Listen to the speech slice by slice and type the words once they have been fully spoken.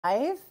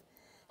Live.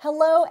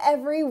 Hello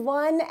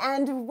everyone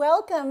and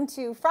welcome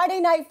to Friday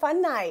Night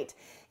Fun Night.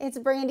 It's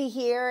Brandy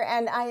here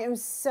and I am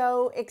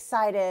so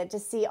excited to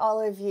see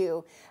all of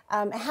you.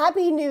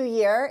 Happy New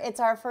Year. It's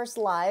our first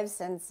live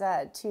since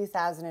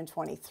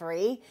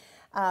 2023.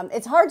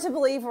 It's hard to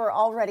believe we're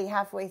already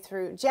halfway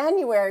through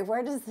January.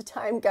 Where does the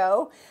time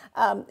go?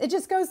 It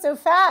just goes so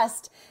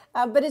fast.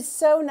 But it's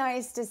so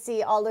nice to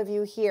see all of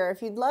you here.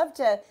 If you'd love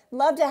to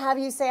have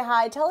you say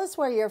hi, tell us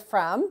where you're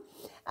from.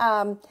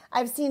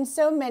 I've seen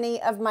so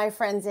many of my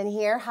friends in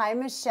here. Hi,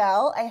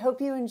 Michelle. I hope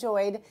you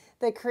enjoyed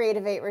the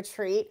Creative 8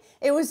 retreat.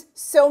 It was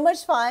so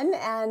much fun.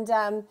 And,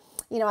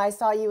 you know, I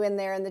saw you in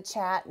there in the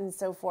chat and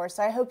so forth.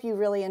 So I hope you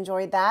really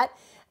enjoyed that.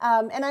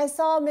 And I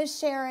saw Miss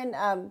Sharon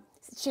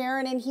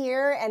in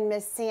here and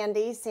Miss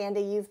Sandy.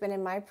 Sandy, you've been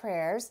in my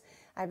prayers.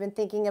 I've been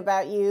thinking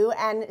about you.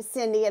 And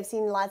Cindy, I've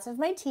seen lots of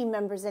my team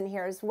members in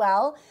here as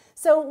well.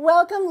 So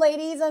welcome,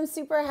 ladies. I'm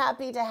super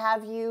happy to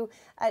have you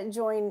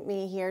join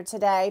me here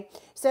today.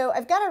 So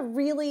I've got a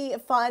really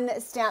fun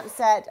stamp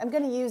set. I'm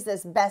going to use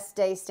this Best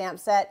Day stamp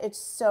set. It's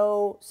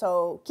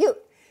so cute.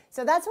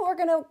 So that's what we're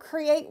going to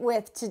create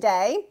with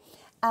today.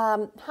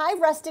 Hi,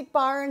 Rustic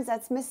Barnes.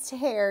 That's Miss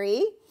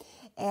Terry.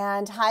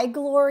 And hi,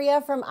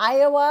 Gloria from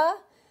Iowa.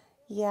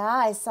 Yeah,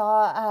 I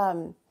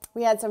saw...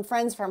 we had some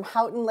friends from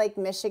Houghton Lake,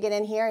 Michigan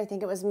in here. I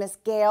think it was Miss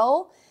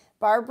Gail,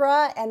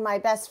 Barbara, and my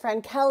best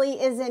friend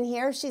Kelly is in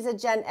here. She's a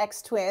Gen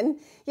X twin.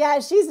 Yeah,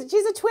 she's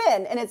a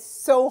twin, and it's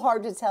so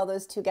hard to tell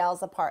those two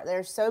gals apart.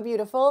 They're so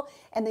beautiful,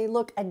 and they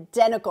look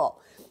identical.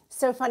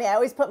 So funny, I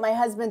always put my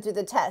husband through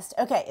the test.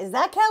 Okay, is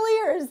that Kelly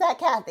or is that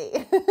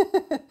Kathy?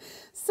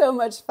 So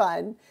much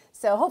fun.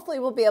 So hopefully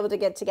we'll be able to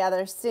get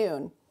together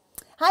soon.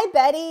 Hi,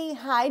 Betty.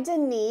 Hi,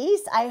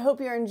 Denise. I hope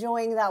you're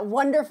enjoying that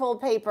wonderful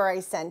paper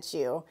I sent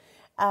you.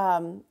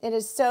 It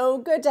is so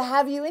good to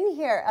have you in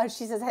here. Oh,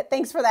 she says,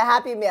 thanks for the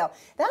Happy Mail.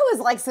 That was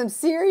like some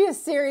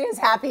serious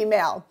Happy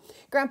Mail.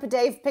 Grandpa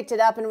Dave picked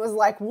it up and was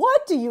like,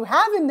 what do you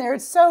have in there?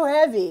 It's so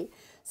heavy.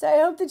 So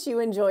I hope that you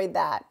enjoyed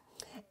that.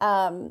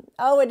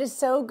 Oh, it is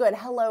so good.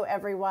 Hello,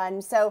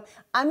 everyone. So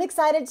I'm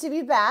excited to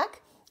be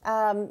back.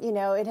 You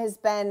know, it has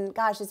been,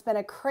 gosh, it's been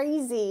a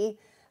crazy,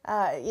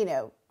 you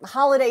know,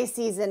 holiday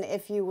season,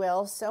 if you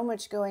will. So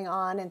much going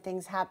on and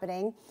things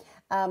happening.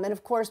 And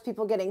of course,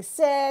 people getting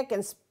sick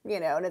and, you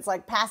know, and it's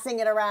like passing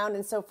it around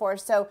and so forth.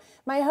 So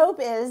my hope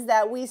is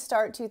that we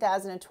start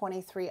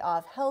 2023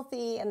 off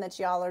healthy and that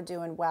y'all are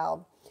doing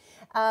well.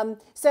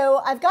 So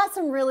I've got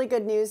some really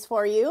good news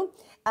for you.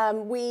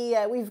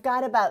 We've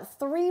got about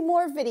 3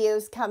 more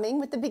videos coming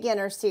with the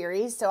beginner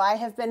series. So I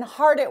have been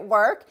hard at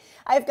work.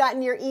 I've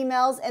gotten your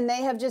emails and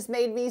they have just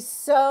made me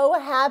so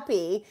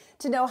happy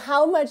to know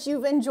how much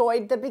you've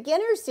enjoyed the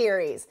beginner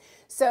series.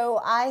 So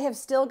I have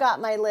still got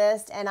my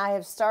list and I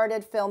have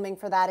started filming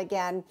for that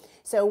again.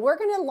 So we're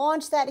going to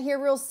launch that here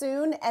real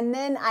soon. And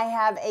then I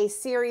have a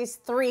series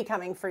 3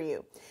 coming for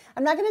you.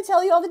 I'm not going to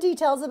tell you all the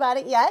details about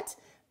it yet,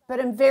 but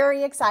I'm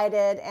very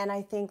excited and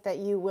I think that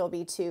you will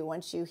be too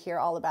once you hear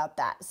all about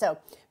that. So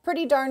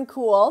pretty darn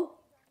cool.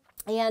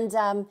 And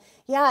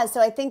yeah,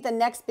 so I think the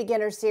next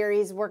beginner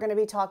series we're going to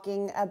be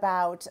talking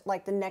about,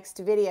 like the next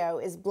video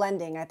is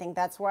blending. I think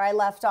that's where I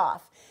left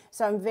off.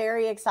 So I'm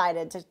very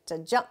excited to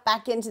jump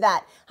back into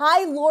that.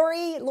 Hi,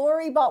 Lori.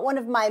 Lori bought one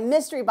of my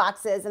mystery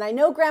boxes and I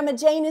know Grandma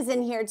Jane is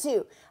in here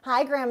too.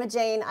 Hi, Grandma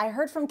Jane. I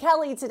heard from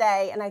Kelly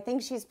today and I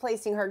think she's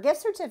placing her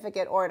gift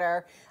certificate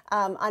order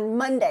on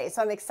Monday.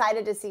 So I'm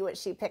excited to see what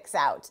she picks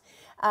out.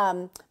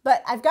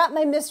 But I've got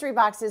my mystery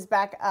boxes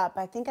back up.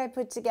 I think I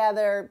put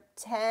together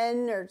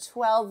 10 or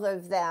 12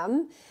 of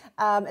them.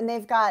 And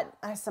they've got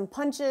some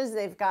punches,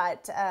 they've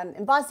got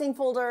embossing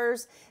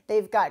folders,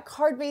 they've got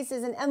card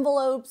bases and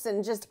envelopes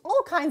and just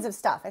all kinds of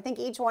stuff. I think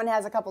each one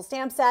has a couple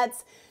stamp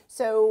sets.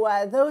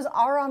 So those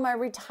are on my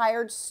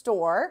retired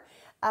store.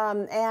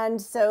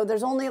 And so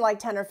there's only like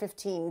 10 or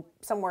 15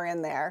 somewhere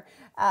in there.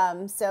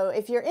 So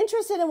if you're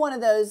interested in one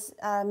of those,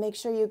 make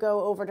sure you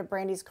go over to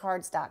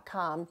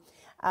brandyscards.com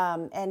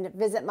and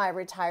visit my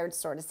retired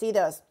store to see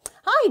those.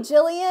 Hi,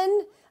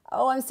 Jillian.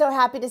 Oh, I'm so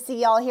happy to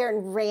see y'all here.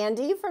 And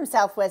Randy from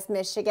Southwest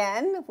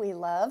Michigan. We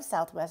love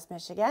Southwest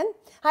Michigan.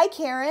 Hi,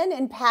 Karen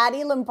and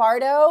Patty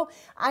Lombardo.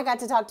 I got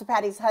to talk to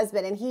Patty's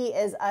husband and he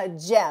is a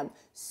gem.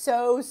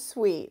 So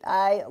sweet.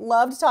 I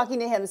loved talking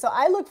to him. So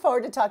I look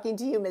forward to talking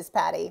to you, Miss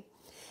Patty.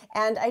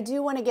 And I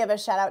do want to give a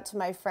shout out to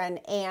my friend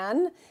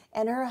Anne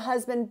and her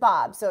husband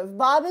Bob. So if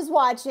Bob is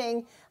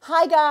watching,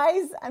 hi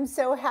guys, I'm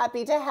so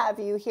happy to have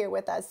you here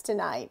with us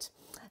tonight.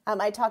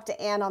 I talked to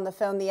Anne on the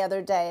phone the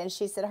other day and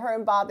she said her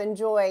and Bob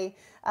enjoy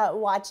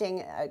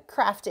watching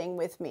crafting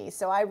with me.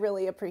 So I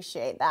really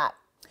appreciate that.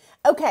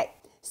 Okay,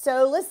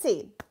 so let's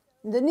see.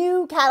 The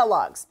new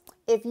catalogs.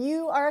 If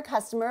you are a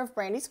customer of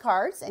Brandy's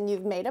Cards and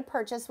you've made a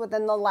purchase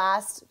within the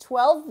last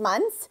 12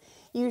 months,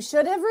 you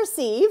should have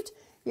received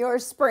your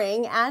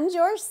spring and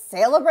your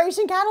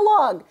celebration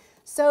catalog.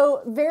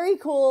 So very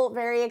cool,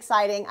 very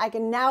exciting. I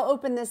can now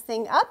open this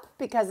thing up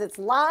because it's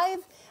live.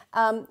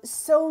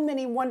 So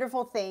many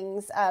wonderful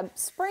things.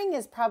 Spring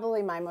is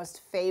probably my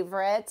most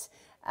favorite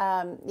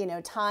you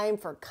know, time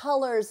for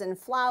colors and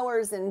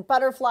flowers and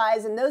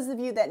butterflies. And those of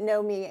you that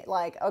know me,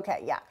 like,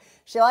 okay, yeah,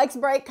 she likes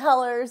bright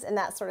colors and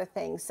that sort of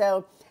thing.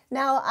 So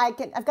now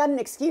I've got an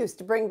excuse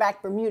to bring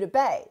back Bermuda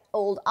Bay,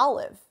 Old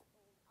Olive,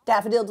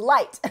 Daffodil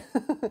Delight,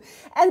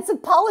 and some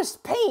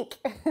polished pink.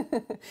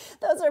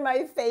 Those are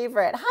my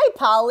favorite. Hi,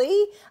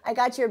 Polly. I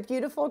got your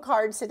beautiful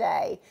card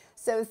today.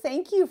 So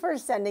thank you for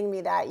sending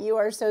me that. You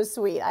are so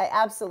sweet. I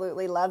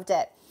absolutely loved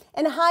it.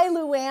 And hi,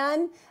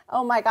 Luann.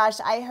 Oh my gosh,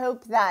 I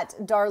hope that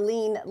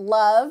Darlene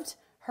loved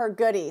her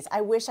goodies.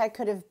 I wish I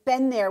could have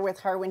been there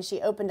with her when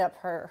she opened up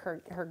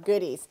her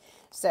goodies.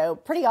 So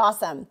pretty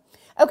awesome.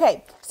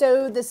 Okay,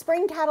 so the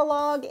spring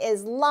catalog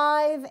is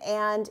live,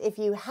 and if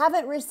you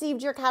haven't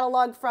received your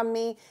catalog from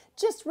me,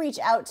 just reach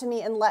out to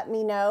me and let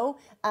me know.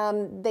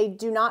 They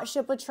do not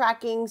ship with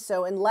tracking,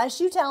 so unless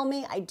you tell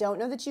me, I don't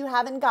know that you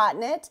haven't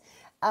gotten it.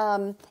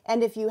 And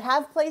if you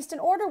have placed an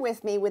order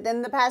with me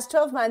within the past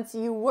 12 months,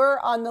 you were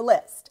on the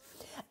list.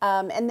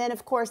 And then,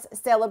 of course,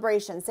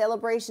 Celebration.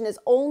 Celebration is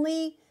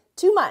only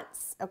 2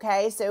 months,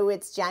 okay? So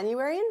it's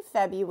January and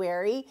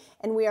February,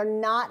 and we are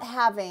not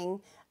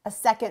having a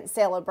second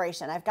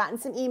Celebration. I've gotten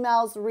some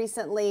emails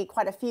recently,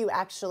 quite a few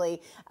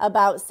actually,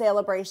 about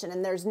Celebration,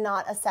 and there's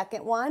not a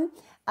second one.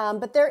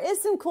 But there is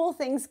some cool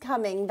things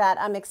coming that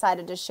I'm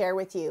excited to share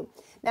with you.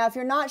 Now, if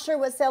you're not sure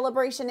what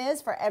Celebration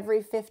is, for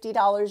every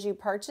 $50 you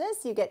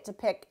purchase, you get to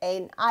pick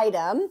an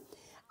item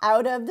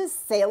out of the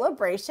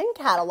Celebration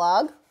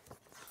catalog.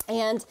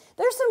 And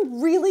there's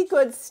some really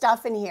good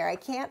stuff in here. I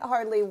can't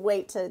hardly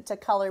wait to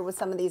color with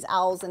some of these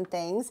owls and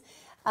things.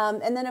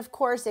 And then, of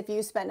course, if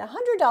you spend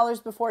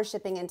 $100 before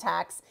shipping and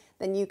tax,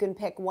 then you can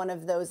pick one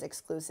of those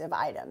exclusive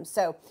items.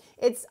 So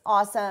it's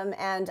awesome,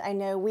 and I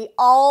know we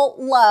all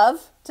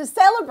love to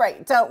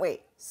celebrate, don't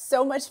we?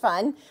 So much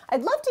fun.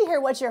 I'd love to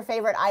hear what your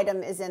favorite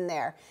item is in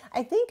there.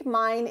 I think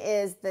mine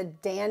is the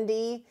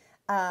Dandy,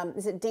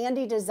 is it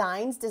Dandy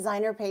Designs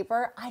designer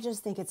paper? I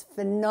just think it's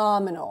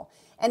phenomenal.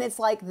 And it's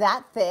like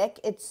that thick.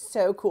 It's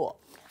so cool.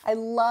 I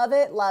love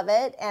it,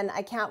 and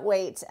I can't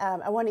wait.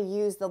 I want to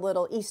use the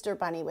little Easter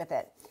bunny with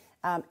it.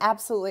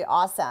 Absolutely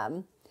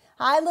awesome.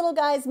 Hi, little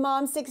guy's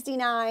mom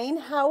 69.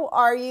 How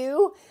are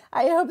you?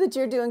 I hope that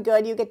you're doing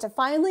good. You get to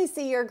finally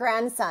see your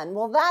grandson.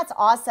 Well, that's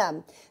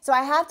awesome. So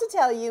I have to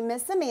tell you,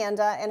 Miss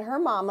Amanda and her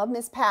mama,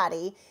 Miss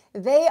Patty,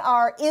 they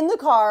are in the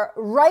car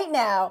right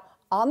now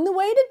on the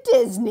way to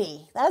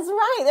Disney. That's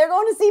right. They're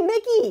going to see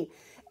Mickey.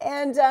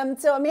 And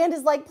so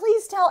Amanda's like,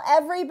 please tell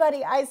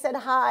everybody I said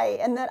hi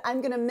and that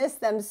I'm going to miss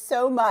them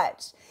so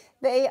much.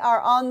 They are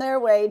on their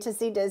way to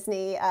see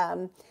Disney,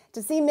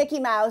 to see Mickey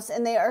Mouse,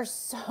 and they are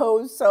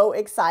so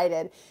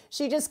excited.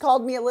 She just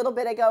called me a little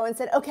bit ago and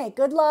said, okay,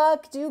 good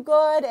luck, do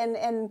good,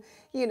 and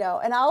you know,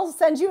 and I'll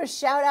send you a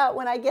shout out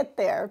when I get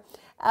there.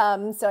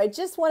 So I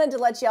just wanted to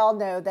let y'all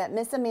know that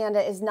Miss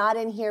Amanda is not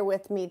in here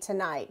with me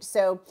tonight.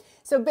 So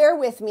bear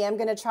with me. I'm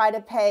going to try to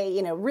pay,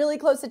 you know, really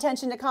close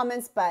attention to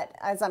comments, but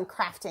as I'm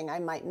crafting, I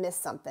might miss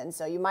something.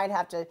 So you might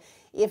have to,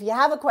 if you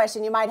have a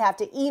question, you might have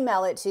to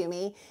email it to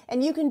me.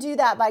 And you can do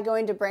that by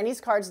going to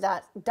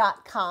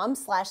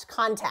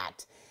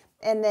brandyscards.com/contact.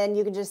 And then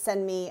you can just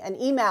send me an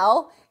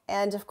email.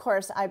 And of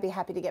course, I'd be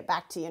happy to get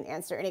back to you and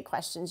answer any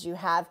questions you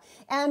have.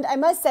 And I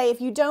must say, if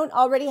you don't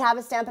already have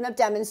a Stampin' Up!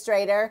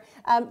 Demonstrator,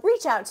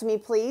 reach out to me,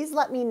 please.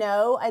 Let me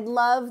know. I'd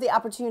love the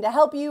opportunity to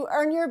help you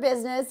earn your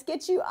business,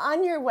 get you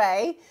on your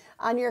way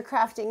on your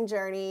crafting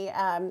journey,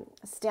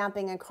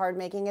 stamping and card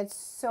making. It's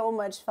so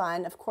much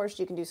fun. Of course,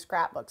 you can do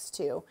scrapbooks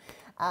too.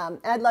 And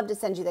I'd love to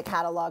send you the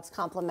catalogs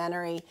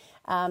complimentary.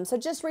 So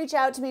just reach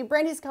out to me,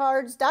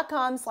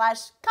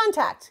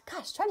 brandyscards.com/contact.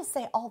 Gosh, try to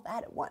say all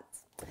that at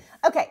once.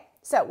 Okay.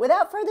 So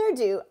without further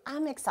ado,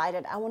 I'm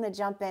excited. I want to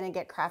jump in and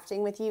get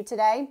crafting with you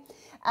today.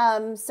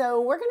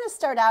 So we're going to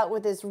start out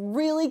with this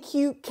really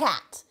cute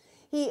cat.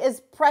 He is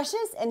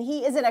precious and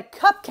he is in a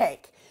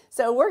cupcake.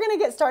 So we're going to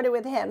get started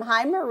with him.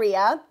 Hi,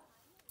 Maria.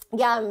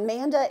 Yeah,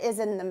 Amanda is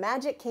in the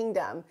Magic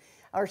Kingdom,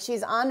 or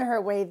she's on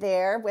her way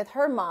there with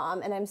her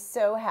mom, and I'm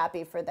so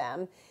happy for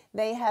them.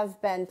 They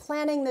have been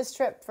planning this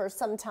trip for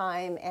some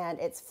time, and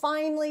it's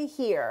finally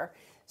here.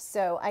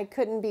 So I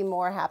couldn't be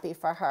more happy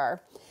for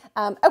her.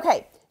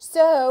 Okay,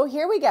 so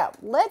here we go.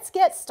 Let's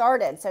get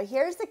started. So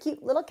here's the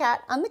cute little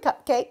cat on the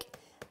cupcake,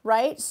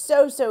 right?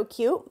 So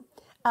cute.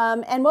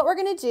 And what we're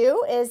going to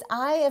do is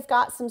I have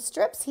got some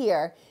strips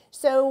here.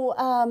 So,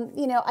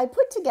 you know, I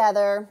put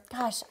together,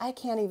 gosh, I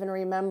can't even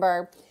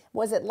remember.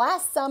 Was it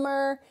last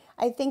summer?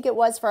 I think it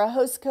was for a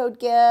host code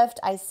gift.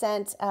 I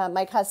sent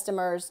my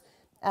customers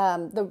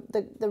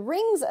the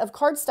rings of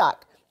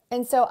cardstock.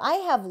 And so I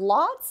have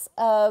lots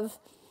of,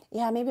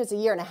 yeah, maybe it's a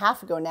year and a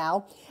half ago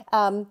now,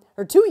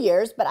 or 2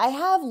 years, but I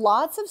have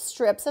lots of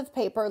strips of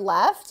paper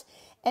left.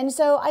 And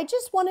so I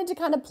just wanted to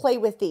kind of play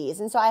with these.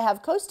 And so I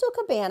have Coastal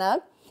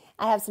Cabana,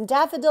 I have some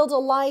Daffodil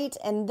Delight,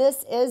 and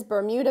this is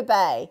Bermuda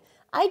Bay.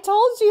 I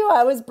told you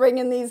I was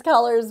bringing these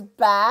colors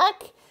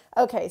back.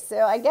 Okay,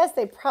 so I guess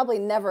they probably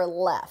never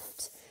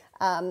left.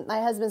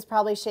 My husband's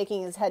probably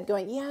shaking his head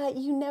going, yeah,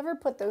 you never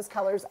put those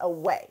colors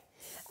away.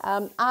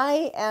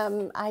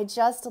 I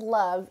just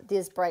love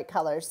these bright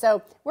colors.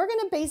 So we're going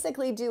to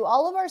basically do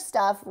all of our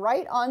stuff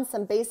right on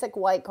some basic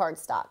white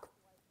cardstock.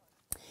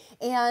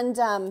 And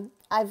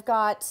I've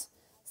got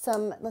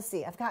some, let's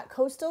see, I've got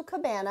Coastal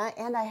Cabana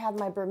and I have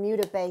my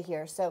Bermuda Bay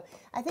here. So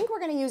I think we're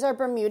going to use our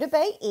Bermuda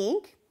Bay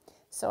ink.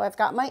 So I've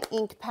got my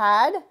ink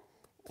pad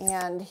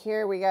and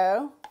here we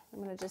go.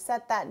 I'm going to just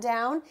set that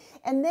down.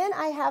 And then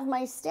I have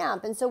my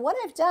stamp. And so what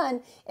I've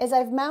done is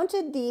I've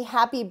mounted the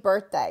happy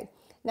birthday.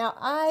 Now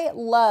I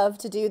love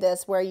to do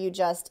this where you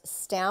just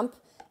stamp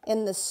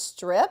in the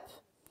strip,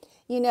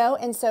 you know,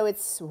 and so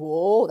it's,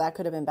 whoa, that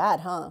could have been bad,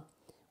 huh?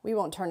 We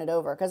won't turn it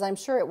over because I'm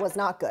sure it was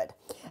not good,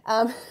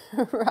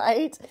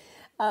 right?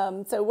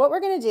 So what we're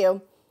going to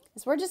do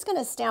is we're just going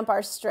to stamp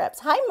our strips.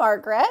 Hi,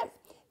 Margaret.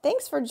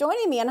 Thanks for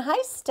joining me. And hi,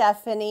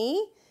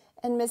 Stephanie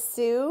and Miss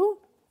Sue.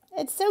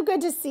 It's so good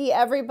to see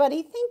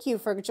everybody. Thank you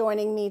for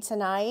joining me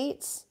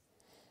tonight.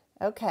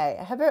 Okay,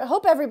 I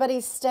hope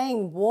everybody's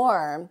staying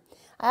warm.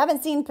 I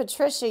haven't seen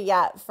Patricia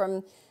yet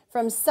from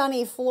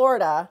sunny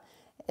Florida.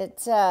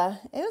 It was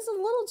a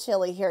little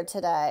chilly here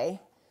today.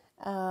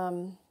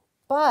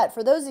 But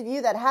for those of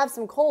you that have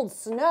some cold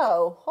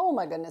snow, oh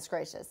my goodness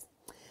gracious.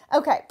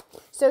 Okay,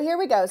 so here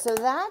we go. So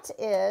that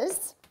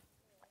is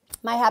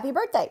my happy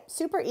birthday.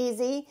 Super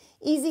easy,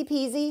 easy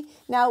peasy.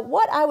 Now,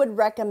 what I would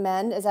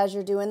recommend is as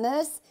you're doing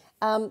this,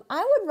 I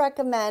would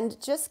recommend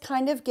just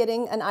kind of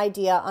getting an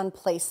idea on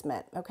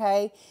placement,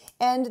 okay?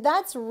 And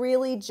that's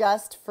really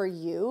just for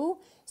you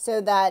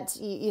so that,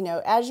 you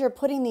know, as you're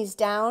putting these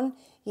down,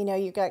 you know,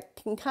 you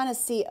can kind of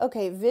see,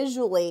 okay,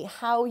 visually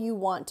how you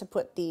want to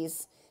put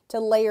these, to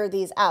layer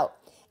these out.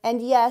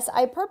 And yes,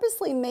 I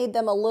purposely made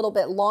them a little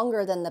bit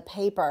longer than the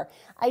paper.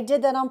 I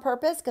did that on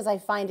purpose because I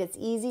find it's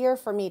easier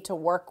for me to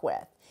work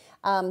with.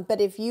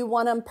 But if you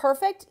want them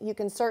perfect, you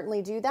can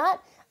certainly do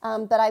that.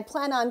 But I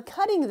plan on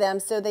cutting them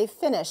so they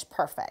finish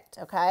perfect,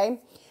 okay?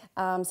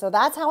 So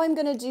that's how I'm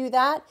gonna do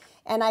that.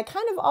 And I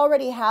kind of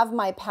already have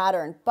my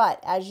pattern,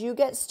 but as you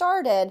get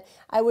started,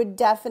 I would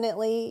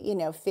definitely, you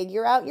know,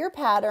 figure out your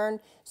pattern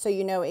so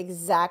you know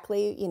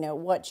exactly, you know,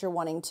 what you're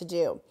wanting to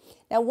do.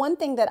 Now, one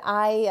thing that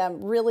I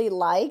really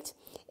liked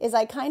is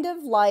I kind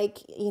of like,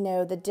 you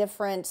know,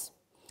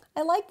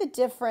 I like the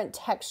different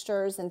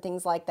textures and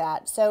things like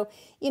that. So,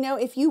 you know,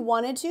 if you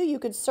wanted to, you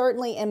could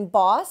certainly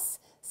emboss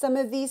some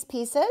of these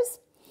pieces.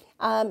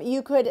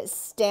 You could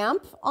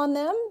stamp on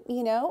them,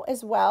 you know,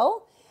 as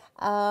well.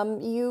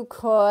 You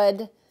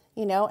could,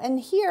 you know, and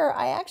here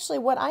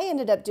what I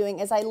ended up doing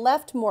is I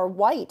left more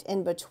white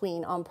in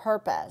between on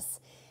purpose.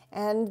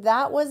 And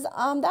that was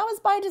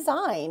by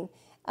design,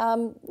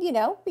 you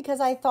know, because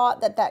I thought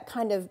that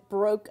kind of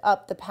broke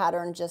up the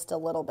pattern just a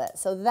little bit.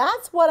 So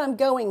that's what I'm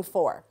going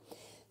for.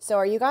 So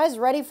are you guys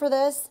ready for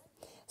this?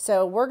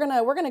 So we're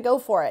gonna go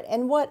for it.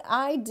 And what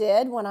I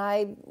did when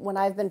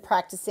I've been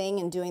practicing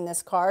and doing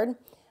this card,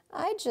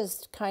 I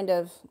just kind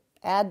of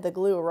add the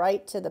glue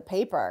right to the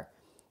paper.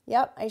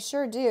 Yep, I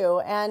sure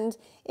do. And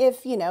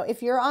if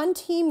you're on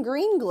Team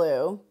Green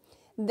Glue,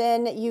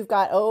 then you've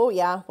got, oh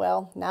yeah,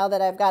 well, now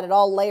that I've got it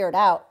all layered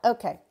out,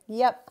 okay,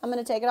 yep, I'm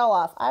gonna take it all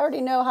off. I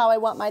already know how I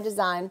want my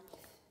design.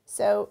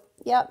 So,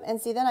 yep,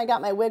 and see, then I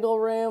got my wiggle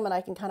room and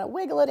I can kind of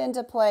wiggle it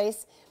into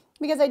place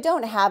because I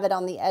don't have it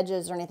on the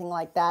edges or anything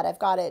like that. I've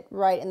got it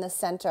right in the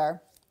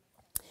center.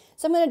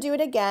 So I'm gonna do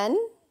it again.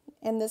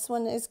 And this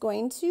one is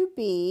going to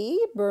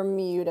be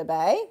Bermuda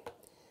Bay.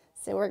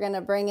 So we're going to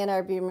bring in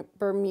our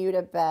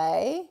Bermuda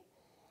Bay.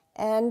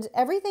 And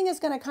everything is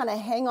going to kind of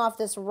hang off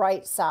this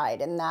right side.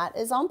 And that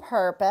is on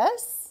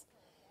purpose.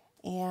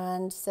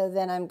 And so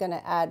then I'm going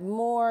to add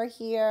more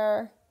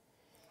here.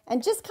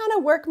 And just kind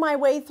of work my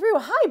way through.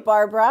 Hi,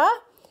 Barbara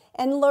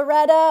and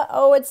Loretta.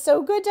 Oh, it's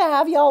so good to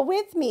have y'all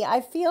with me.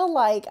 I feel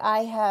like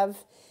I have,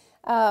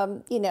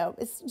 you know,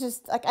 it's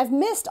just like I've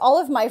missed all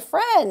of my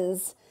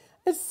friends.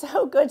 It's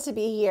so good to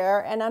be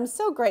here, and I'm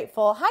so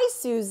grateful. Hi,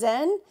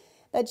 Susan,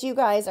 that you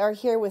guys are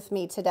here with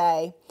me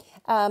today.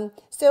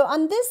 So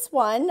on this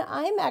one,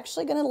 I'm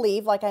actually going to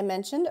leave, like I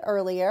mentioned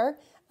earlier,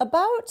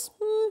 about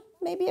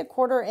maybe a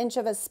 1/4 inch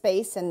of a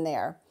space in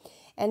there.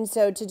 And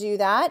so to do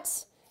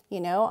that, you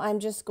know,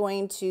 I'm just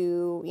going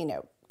to, you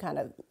know, kind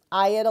of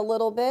eye it a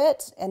little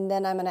bit, and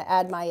then I'm going to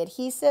add my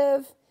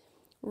adhesive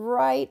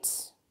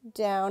right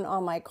down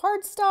on my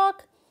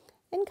cardstock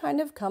and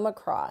kind of come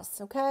across,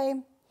 okay?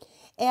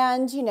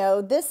 And, you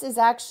know, this is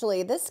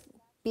actually, this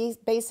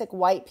basic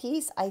white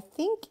piece, I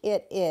think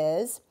it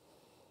is,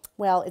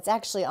 well, it's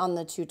actually on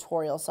the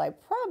tutorial, so I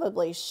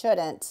probably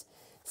shouldn't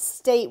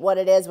state what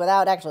it is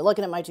without actually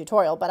looking at my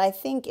tutorial, but I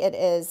think it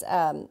is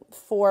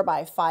 4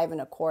 by 5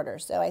 1/4.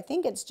 So I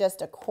think it's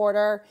just a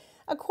quarter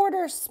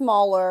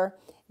smaller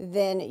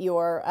than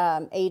your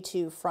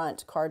A2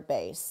 front card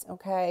base,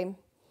 okay?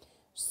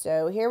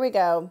 So here we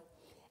go.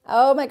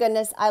 Oh my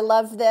goodness, I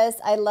love this.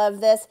 I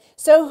love this.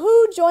 So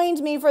who joined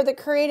me for the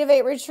Creative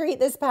 8 retreat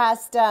this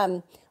past,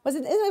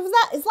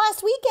 it's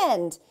last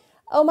weekend.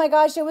 Oh my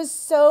gosh, it was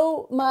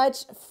so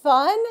much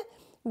fun.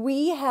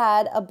 We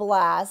had a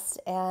blast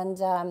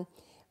and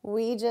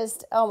We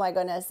just, oh my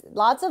goodness,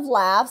 lots of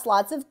laughs,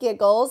 lots of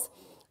giggles.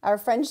 Our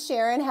friend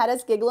Sharon had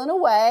us giggling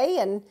away,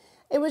 and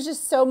it was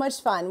just so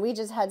much fun. We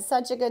just had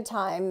such a good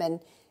time, and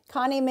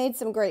Connie made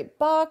some great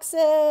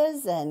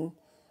boxes, and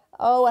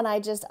oh, and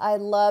I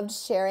loved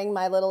sharing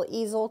my little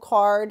easel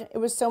card. It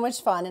was so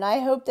much fun, and I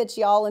hope that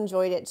y'all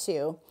enjoyed it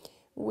too.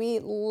 We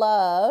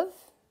love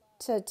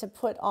to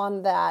put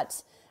on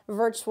that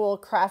virtual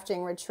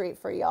crafting retreat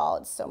for y'all.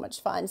 It's so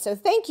much fun. So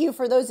thank you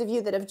for those of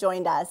you that have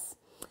joined us.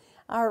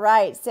 All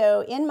right,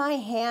 so in my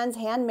hands,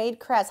 handmade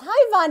crafts.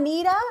 Hi,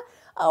 Vanita.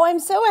 Oh, I'm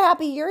so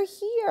happy you're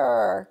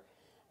here.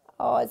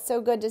 Oh, it's so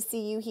good to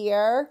see you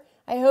here.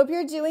 I hope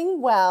you're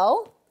doing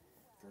well.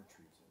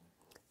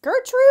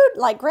 Gertrude,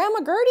 like Grandma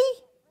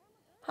Gertie?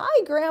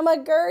 Hi, Grandma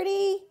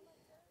Gertie.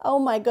 Oh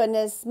my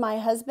goodness, my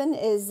husband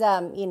is,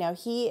 you know,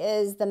 he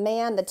is the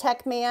man, the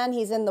tech man.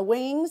 He's in the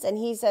wings, and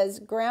he says,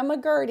 Grandma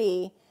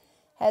Gertie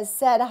has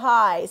said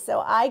hi.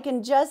 So I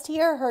can just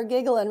hear her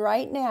giggling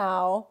right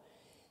now,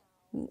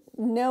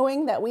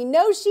 knowing that we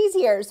know she's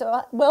here.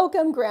 So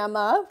welcome,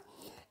 Grandma.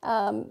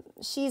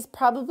 She's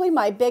probably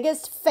my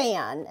biggest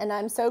fan, and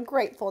I'm so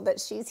grateful that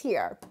she's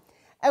here.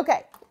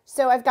 Okay,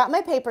 so I've got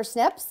my paper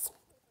snips.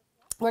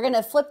 We're going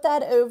to flip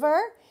that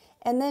over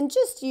and then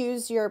just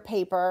use your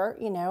paper,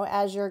 you know,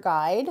 as your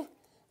guide,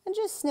 and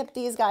just snip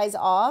these guys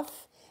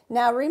off.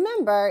 Now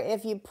remember,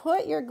 if you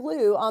put your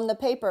glue on the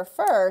paper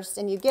first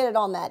and you get it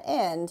on that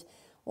end,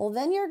 well,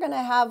 then you're going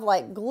to have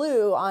like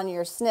glue on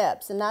your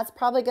snips, and that's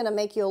probably going to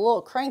make you a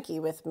little cranky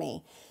with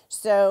me.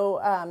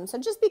 So, so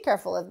just be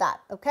careful of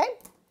that, okay?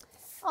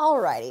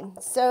 Alrighty,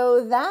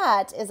 so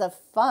that is a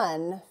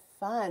fun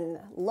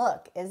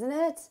look, isn't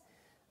it?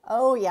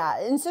 Oh yeah,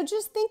 and so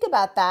just think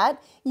about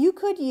that. You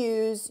could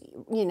use,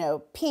 you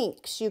know,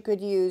 pinks, you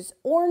could use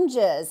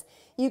oranges,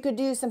 you could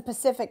do some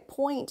Pacific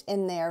Point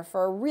in there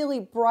for a really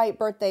bright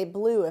birthday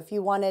blue if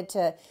you wanted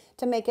to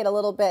make it a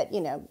little bit,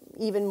 you know,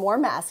 even more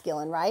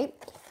masculine, right?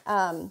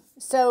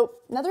 So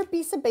another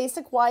piece of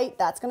basic white,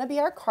 that's going to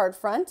be our card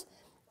front,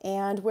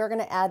 and we're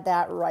going to add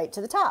that right to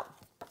the top.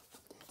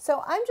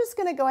 So I'm just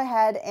going to go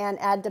ahead and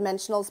add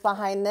dimensionals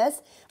behind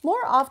this.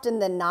 More often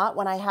than not,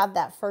 when I have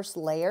that first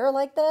layer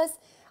like this,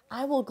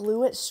 I will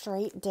glue it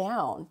straight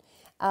down.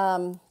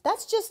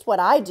 That's just what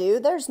I do.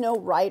 There's no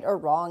right or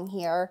wrong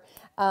here,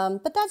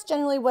 but that's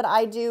generally what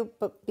I do.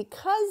 But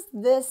because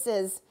this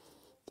is,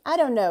 I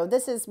don't know,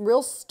 this is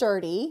real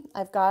sturdy.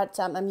 I've got,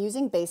 I'm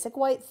using basic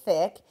white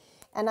thick,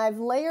 and I've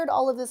layered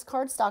all of this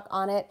cardstock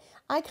on it.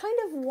 I kind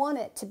of want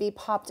it to be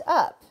popped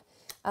up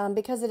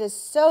because it is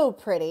so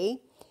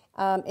pretty.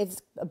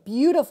 It's a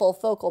beautiful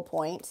focal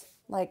point,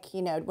 like,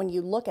 you know, when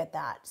you look at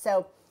that.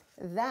 So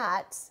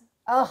that,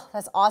 oh,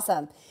 that's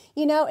awesome.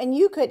 You know, and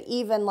you could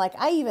even, like,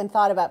 I even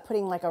thought about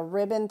putting like a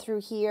ribbon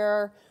through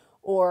here,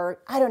 or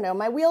I don't know,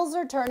 my wheels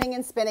are turning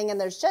and spinning and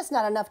there's just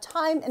not enough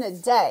time in a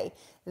day.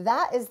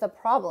 That is the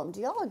problem.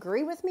 Do y'all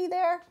agree with me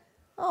there?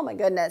 Oh my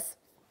goodness.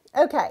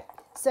 Okay,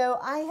 so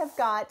I have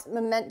got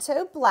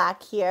Memento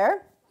Black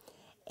here.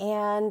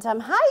 And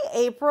hi,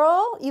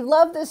 April. You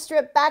love the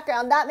strip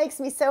background. That makes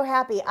me so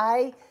happy.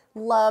 I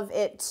love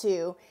it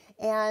too.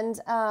 And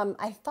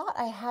I thought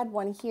I had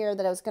one here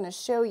that I was going to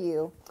show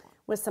you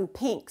with some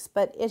pinks,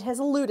 but it has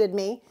eluded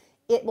me.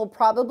 It will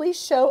probably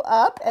show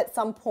up at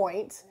some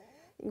point.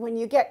 When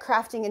you get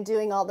crafting and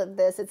doing all of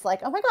this, it's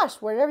like, oh my gosh,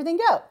 where did everything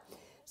go?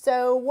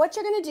 So what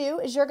you're going to do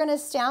is you're going to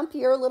stamp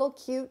your little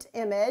cute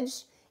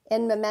image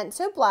in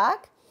Memento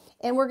Black.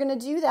 And we're going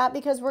to do that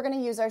because we're going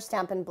to use our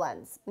Stampin'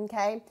 Blends,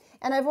 okay?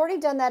 And I've already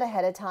done that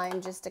ahead of time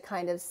just to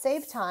kind of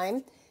save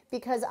time,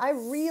 because I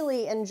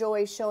really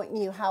enjoy showing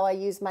you how I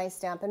use my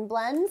Stampin'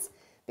 Blends,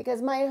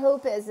 because my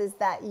hope is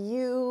that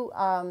you,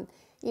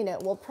 you know,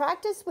 will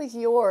practice with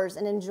yours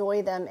and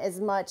enjoy them as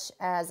much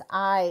as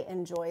I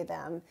enjoy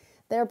them.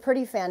 They're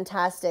pretty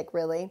fantastic,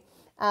 really.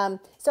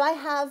 So I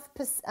have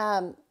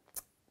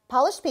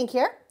Polished Pink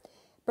here,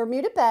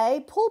 Bermuda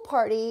Bay, Pool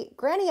Party,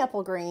 Granny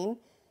Apple Green,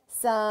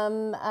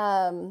 some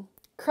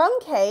Crumb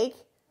Cake,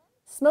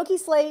 Smoky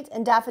Slate,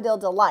 and Daffodil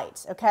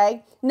Delight,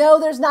 okay? No,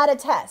 there's not a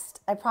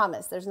test. I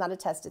promise there's not a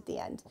test at the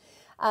end.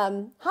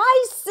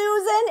 Hi,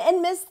 Susan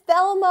and Miss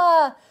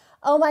Thelma.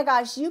 Oh my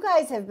gosh, you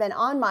guys have been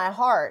on my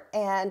heart,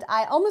 and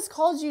I almost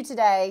called you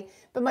today,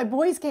 but my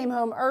boys came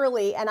home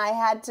early and I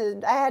had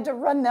to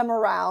run them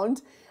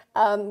around.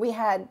 We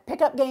had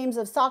pickup games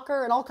of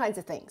soccer and all kinds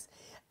of things.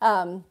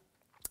 I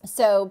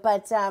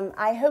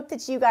hope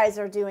that you guys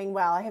are doing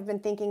well. I have been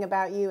thinking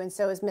about you, and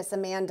so is Miss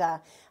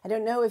Amanda. I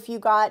don't know if you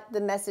got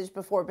the message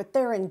before, but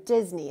they're in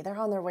Disney. They're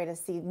on their way to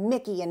see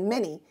Mickey and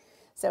Minnie.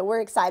 So we're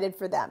excited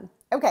for them.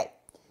 Okay,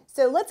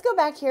 so let's go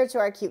back here to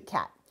our cute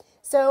cat.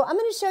 So I'm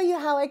going to show you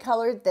how I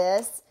colored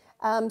this.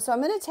 So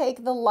I'm going to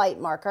take the light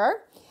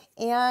marker,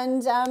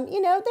 and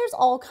you know, there's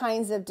all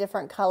kinds of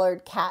different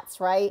colored cats,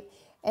 right?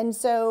 And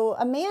so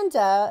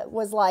Amanda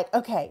was like,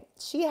 okay,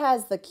 she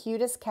has the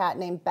cutest cat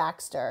named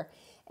Baxter,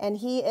 and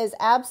he is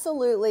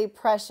absolutely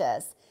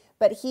precious,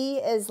 but he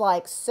is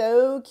like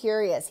so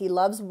curious. He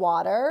loves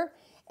water,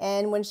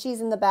 and when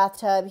she's in the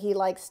bathtub, he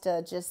likes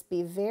to just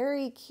be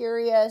very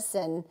curious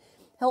and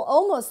he'll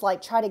almost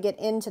like try to get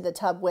into the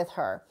tub with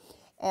her.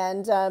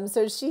 And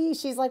so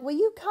she's like, will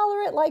you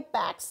color it like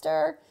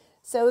Baxter?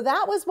 So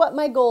that was what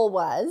my goal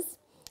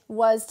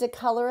was to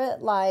color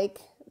it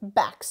like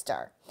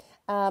Baxter.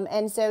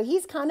 And so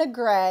he's kind of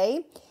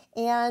gray.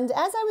 And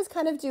as I was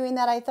kind of doing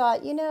that, I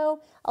thought, you know,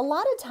 a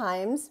lot of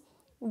times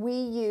we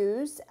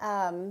use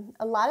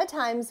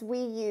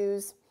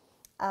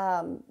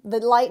the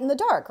light and the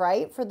dark,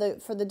 right? For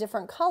the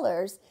different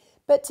colors.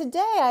 But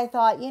today I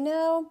thought, you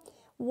know,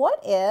 what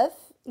if,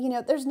 you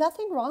know, there's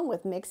nothing wrong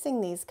with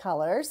mixing these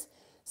colors.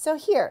 So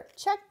here,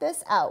 check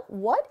this out.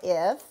 What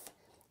if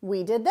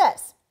we did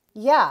this?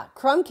 Yeah,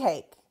 crumb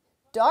cake,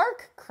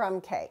 dark crumb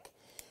cake.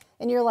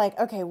 And you're like,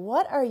 okay,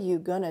 what are you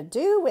gonna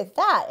do with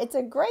that? It's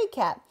a gray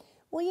cat.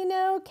 Well, you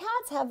know,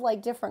 cats have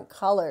like different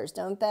colors,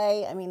 don't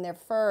they? I mean, their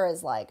fur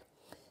is like,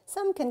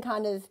 some can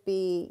kind of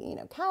be, you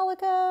know,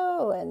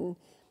 calico and,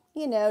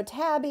 you know,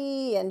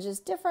 tabby and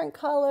just different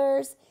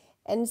colors.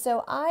 And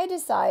so I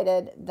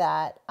decided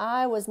that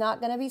I was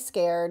not gonna be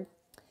scared,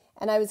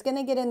 and I was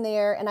gonna get in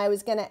there and I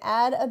was gonna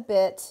add a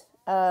bit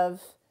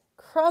of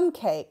crumb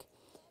cake,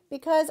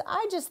 because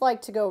I just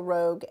like to go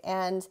rogue,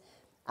 and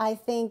I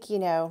think, you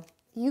know,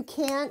 you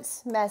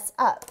can't mess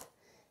up.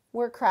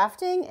 We're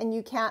crafting and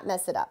you can't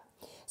mess it up.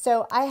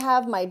 So I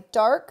have my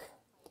dark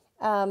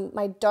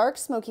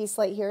smoky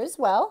slate here as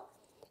well.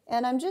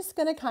 And I'm just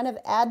gonna kind of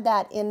add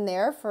that in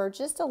there for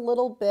just a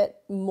little bit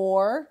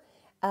more,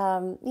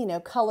 you know,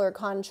 color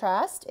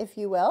contrast, if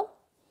you will.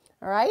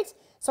 All right,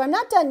 so I'm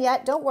not done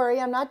yet. Don't worry,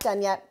 I'm not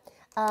done yet.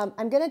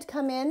 I'm gonna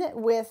come in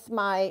with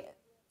my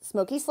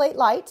smoky slate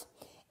light,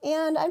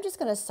 and I'm just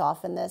gonna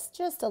soften this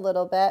just a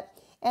little bit.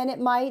 And it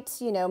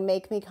might, you know,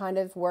 make me kind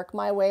of work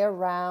my way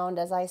around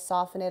as I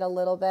soften it a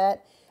little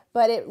bit,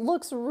 but it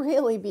looks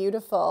really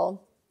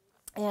beautiful.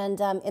 And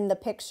in the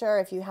picture,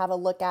 if you have a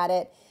look at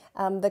it,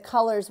 the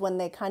colors, when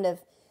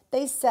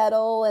they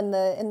settle and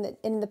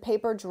the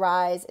paper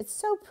dries, it's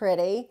so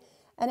pretty,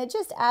 and it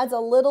just adds a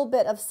little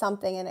bit of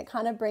something, and it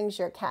kind of brings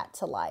your cat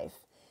to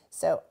life.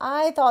 So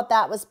I thought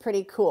that was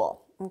pretty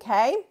cool.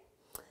 Okay.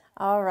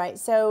 All right.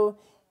 So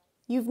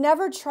you've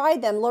never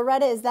tried them.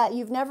 Loretta, is that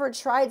you've never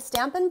tried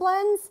Stampin'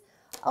 Blends?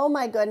 Oh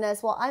my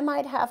goodness. Well, I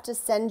might have to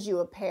send you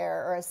a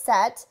pair or a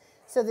set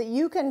so that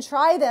you can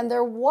try them.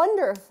 They're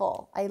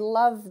wonderful. I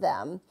love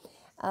them.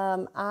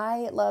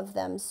 I love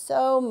them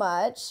so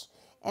much.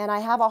 And I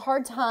have a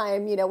hard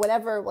time, you know,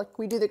 whenever like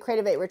we do the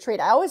Creative 8 retreat,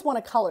 I always want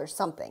to color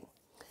something.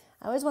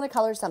 I always want to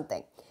color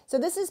something. So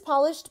this is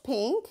polished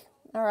pink.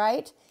 All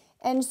right.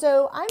 And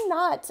so I'm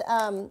not,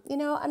 you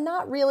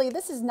know,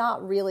 this is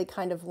not really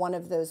kind of one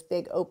of those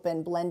big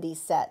open blendy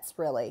sets,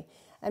 really.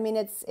 I mean,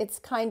 it's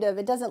kind of,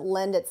 it doesn't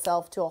lend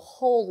itself to a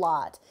whole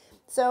lot.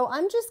 So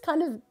I'm just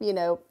kind of, you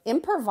know,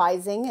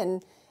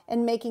 improvising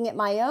and making it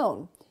my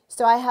own.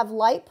 So I have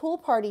light pool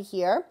party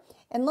here,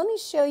 and let me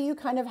show you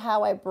kind of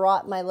how I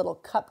brought my little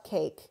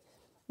cupcake,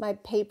 my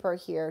paper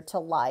here to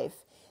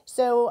life.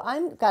 So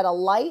I've got a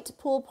light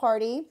pool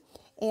party.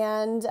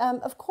 And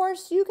of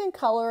course, you can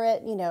color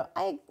it. You know,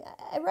 I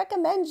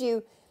recommend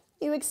you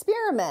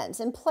experiment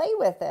and play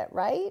with it,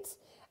 right?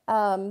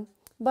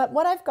 But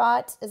what I've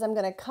got is I'm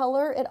going to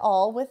color it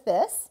all with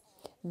this.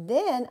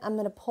 Then I'm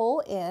going to pull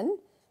in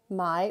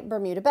my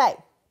Bermuda Bay.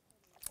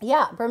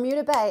 Yeah,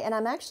 Bermuda Bay. And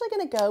I'm actually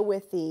going to go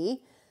with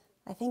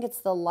I think it's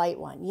the light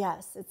one.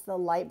 Yes, it's the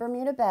light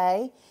Bermuda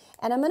Bay.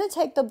 And I'm going to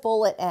take the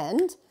bullet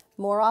end.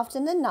 More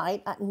often than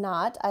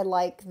not, I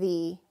like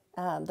the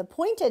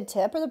pointed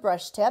tip or the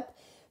brush tip.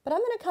 But I'm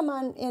going to come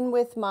on in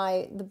with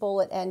the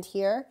bullet end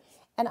here,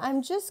 and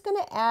I'm just going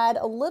to add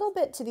a little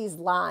bit to these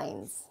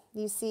lines,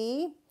 you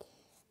see?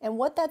 And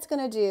what that's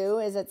going to do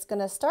is it's going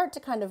to start to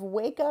kind of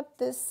wake up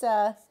this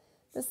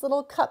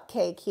little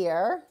cupcake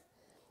here,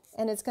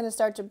 and it's going to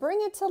start to bring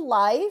it to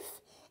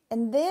life.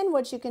 And then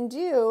what you can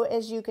do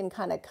is you can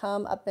kind of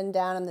come up and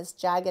down on this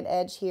jagged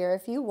edge here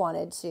if you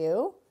wanted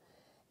to,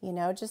 you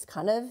know, just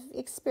kind of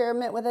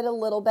experiment with it a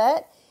little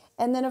bit.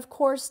 And then of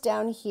course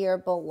down here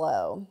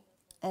below.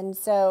 And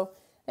so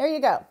there you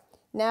go.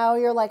 Now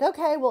you're like,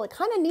 okay, well, it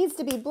kind of needs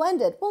to be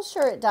blended. Well,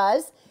 sure it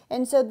does.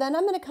 And so then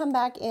I'm going to come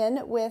back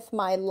in with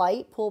my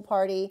light pool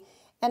party,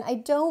 and I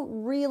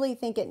don't really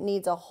think it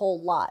needs a whole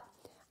lot.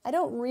 I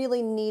don't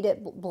really need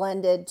it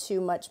blended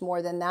too much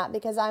more than that,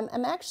 because I'm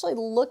actually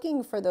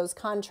looking for those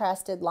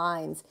contrasted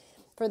lines,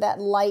 for that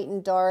light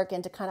and dark,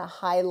 and to kind of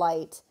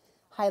highlight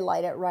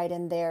it right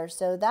in there.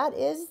 So that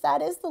is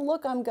the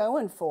look I'm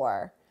going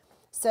for.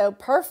 So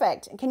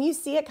perfect. Can you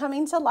see it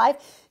coming to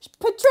life?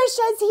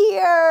 Patricia's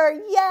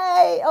here.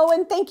 Yay. Oh,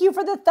 and thank you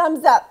for the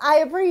thumbs up. I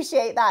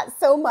appreciate that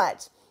so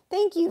much.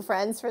 Thank you,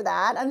 friends, for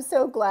that. I'm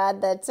so glad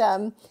that,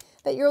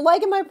 that you're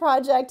liking my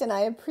project, and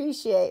I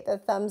appreciate the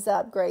thumbs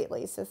up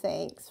greatly. So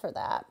thanks for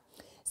that.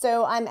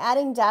 So I'm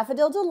adding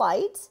Daffodil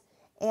Delight,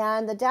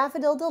 and the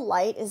Daffodil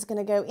Delight is going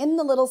to go in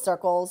the little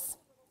circles.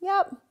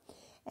 Yep.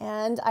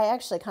 And I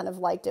actually kind of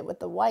liked it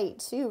with the white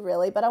too,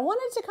 really, but I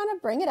wanted to kind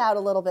of bring it out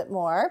a little bit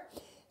more.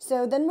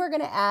 So then we're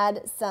going to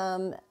add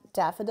some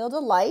Daffodil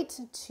Delight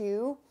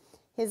to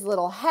his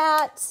little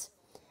hat.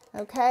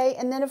 Okay,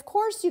 and then of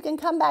course you can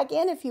come back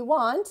in if you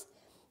want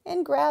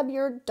and grab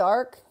your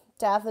dark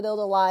Daffodil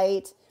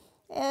Delight.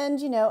 And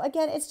you know,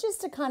 again, it's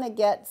just to kind of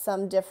get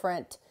some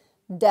different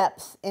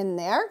depth in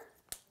there.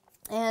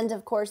 And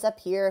of course up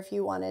here, if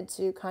you wanted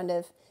to kind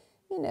of,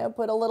 you know,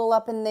 put a little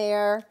up in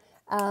there.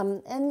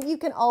 And you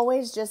can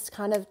always just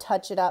kind of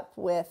touch it up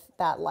with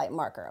that light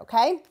marker,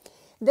 okay?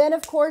 Then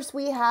of course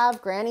we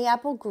have Granny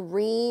Apple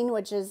Green,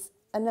 which is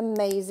an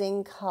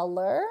amazing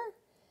color.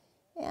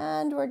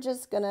 And we're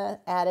just gonna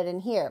add it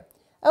in here.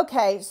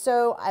 Okay,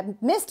 so I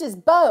missed his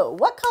bow.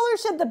 What color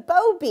should the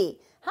bow be?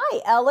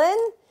 Hi,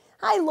 Ellen.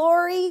 Hi,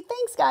 Lori.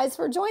 Thanks, guys,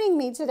 for joining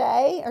me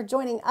today, or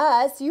joining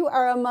us. You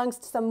are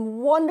amongst some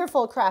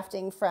wonderful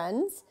crafting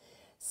friends.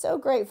 So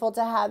grateful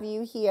to have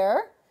you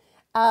here.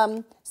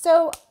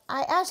 So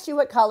I asked you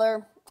what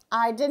color.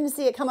 I didn't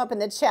see it come up in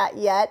the chat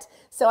yet,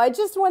 so I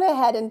just went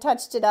ahead and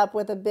touched it up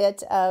with a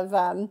bit of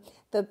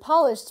the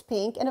polished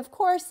pink. And of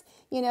course,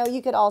 you know,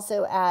 you could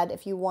also add,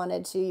 if you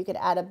wanted to, you could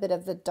add a bit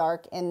of the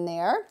dark in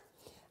there.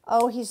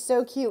 Oh, he's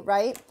so cute,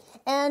 right?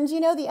 And you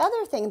know, the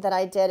other thing that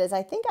I did is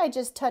I think I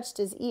just touched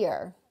his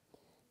ear.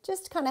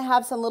 Just kind of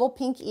have some little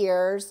pink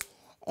ears.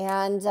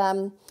 And,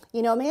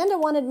 you know, Amanda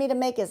wanted me to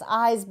make his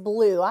eyes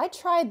blue. I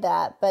tried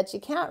that, but you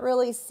can't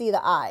really see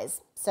the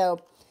eyes.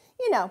 So,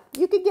 you know,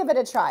 you could give it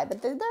a try,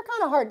 but they're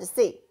kind of hard to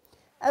see.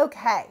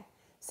 Okay,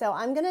 so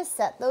I'm going to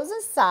set those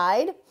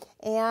aside.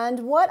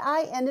 And what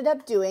I ended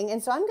up doing,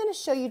 and so I'm going to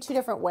show you two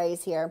different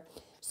ways here.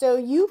 So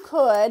you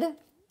could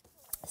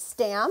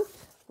stamp,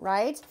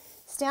 right?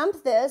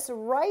 Stamp this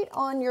right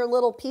on your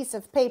little piece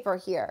of paper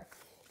here.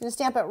 You're going to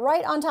stamp it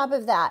right on top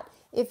of that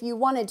if you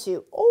wanted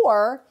to,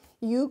 or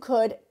you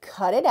could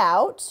cut it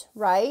out,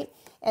 right?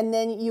 And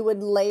then you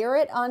would layer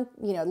it on,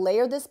 you know,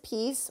 layer this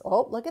piece.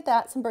 Oh, look at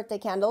that, some birthday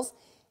candles.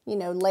 You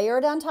know, layer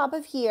it on top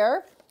of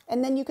here.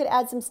 And then you could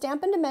add some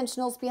Stampin'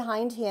 Dimensionals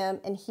behind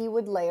him and he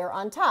would layer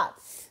on top.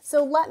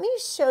 So let me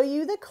show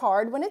you the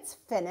card when it's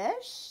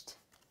finished.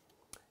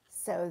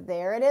 So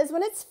there it is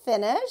when it's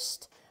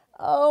finished.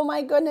 Oh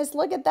my goodness,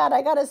 look at that.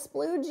 I got a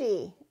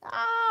sploogie.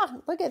 Ah,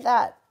 look at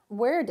that.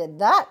 Where did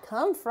that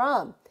come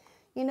from?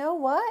 You know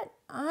what?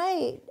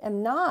 I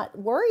am not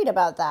worried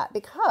about that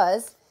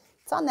because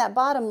it's on that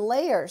bottom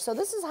layer. So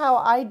this is how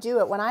I do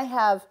it when I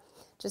have,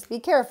 just be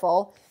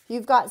careful,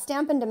 you've got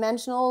Stampin'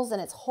 Dimensionals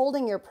and it's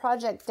holding your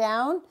project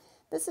down.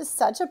 This is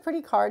such a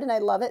pretty card and I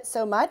love it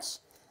so much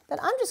that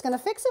I'm just gonna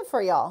fix it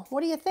for y'all.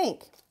 What do you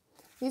think?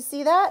 You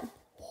see that?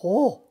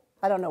 Oh,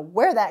 I don't know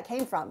where that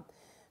came from,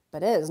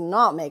 but it is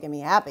not making me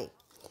happy.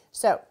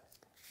 So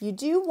you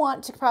do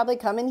want to probably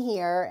come in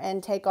here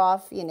and take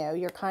off, you know,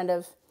 your kind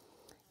of,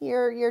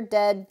 your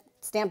dead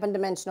Stampin'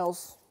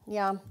 Dimensionals.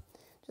 Yeah,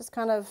 just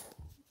kind of,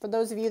 for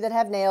those of you that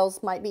have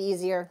nails, might be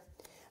easier.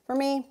 For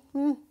me,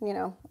 you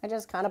know, I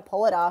just kind of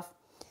pull it off.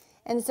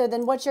 And so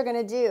then what you're going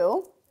to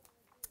do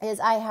is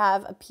I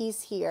have a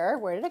piece here.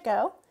 Where did it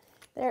go?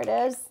 There it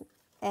is.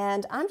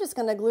 And I'm just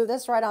going to glue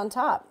this right on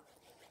top.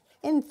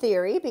 In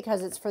theory,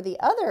 because it's for the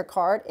other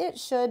card, it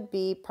should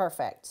be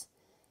perfect.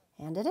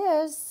 And it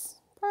is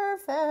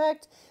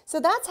perfect. So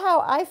that's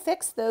how I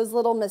fix those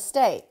little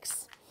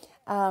mistakes.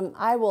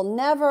 I will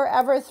never,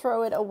 ever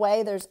throw it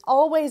away. There's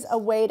always a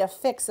way to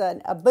fix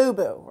a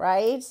boo-boo,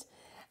 right?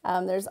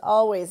 There's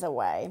always a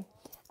way.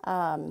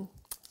 You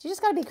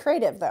just got to be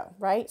creative though,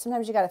 right?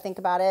 Sometimes you got to think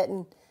about it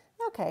and,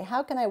 okay,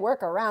 how can I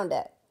work around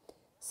it?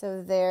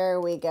 So there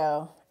we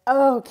go.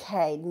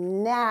 Okay,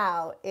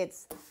 now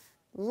it's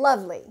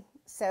lovely.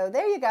 So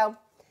there you go.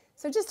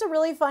 So just a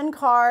really fun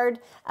card.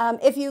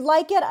 If you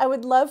like it, I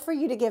would love for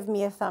you to give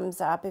me a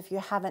thumbs up if you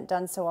haven't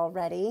done so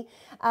already.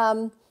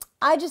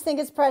 I just think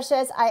it's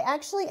precious. I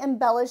actually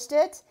embellished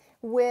it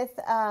with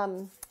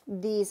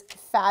these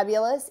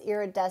fabulous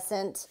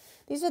iridescent,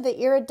 these are the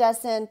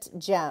iridescent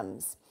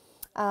gems.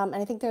 And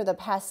I think they're the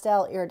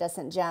pastel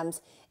iridescent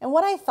gems. And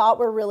what I thought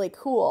were really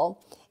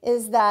cool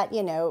is that,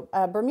 you know,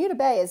 Bermuda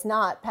Bay is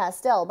not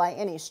pastel by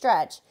any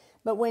stretch,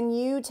 but when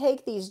you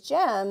take these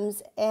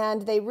gems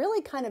and they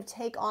really kind of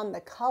take on the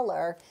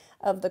color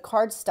of the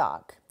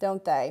cardstock,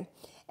 don't they?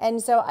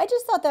 And so I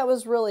just thought that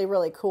was really,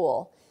 really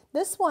cool.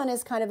 This one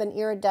is kind of an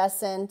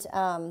iridescent,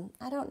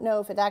 I don't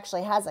know if it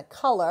actually has a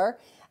color,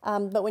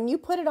 but when you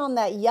put it on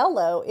that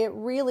yellow, it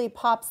really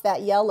pops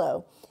that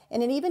yellow.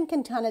 And it even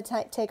can kind of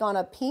take on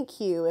a pink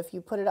hue if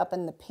you put it up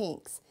in the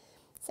pinks.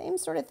 Same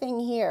sort of thing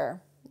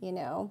here, you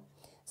know.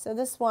 So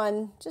this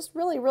one, just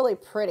really, really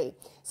pretty.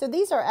 So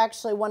these are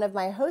actually one of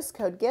my host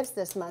code gifts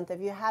this month,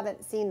 if you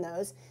haven't seen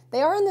those.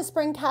 They are in the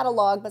spring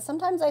catalog, but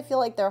sometimes I feel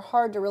like they're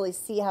hard to really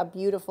see how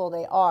beautiful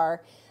they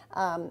are.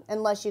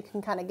 Unless you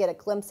can kind of get a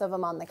glimpse of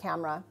them on the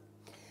camera.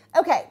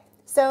 Okay,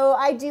 so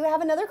I do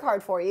have another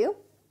card for you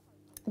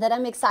that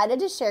I'm excited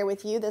to share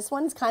with you. This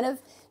one's kind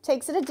of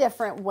takes it a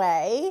different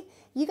way.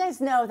 You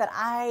guys know that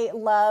I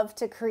love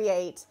to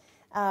create,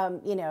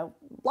 you know,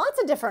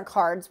 lots of different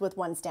cards with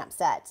one stamp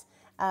set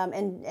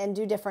and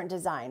do different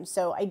designs.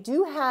 So I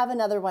do have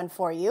another one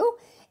for you.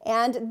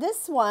 And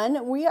this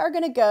one, we are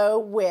going to go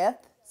with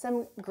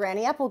some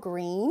Granny Apple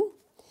Green.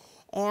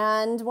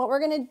 And what we're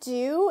gonna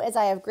do is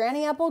I have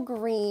Granny Apple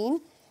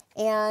Green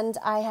and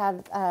I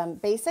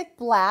have basic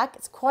black.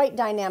 It's quite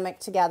dynamic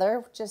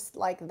together, just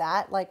like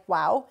that, like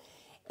wow.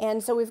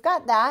 And so we've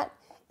got that.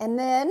 And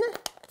then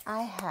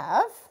I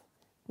have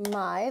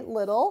my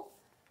little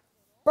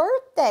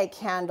birthday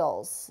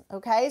candles,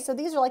 okay? So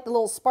these are like the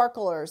little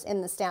sparklers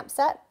in the stamp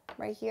set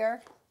right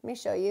here. Let me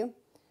show you.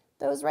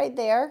 Those right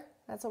there,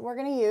 that's what we're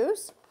gonna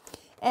use.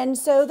 And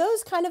so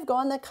those kind of go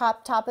on the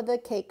top of the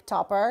cake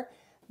topper,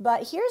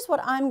 but here's what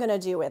I'm gonna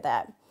do with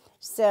it.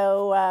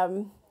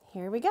 So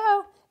here we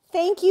go.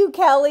 Thank you,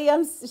 Kelly.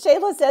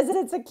 Shayla says that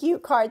it's a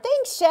cute card.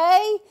 Thanks,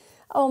 Shay.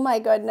 Oh my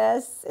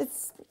goodness.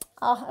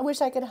 I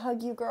wish I could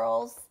hug you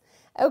girls.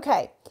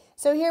 Okay,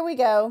 so here we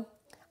go.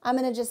 I'm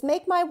gonna just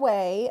make my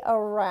way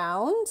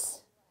around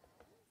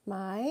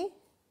my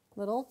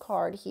little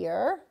card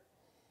here.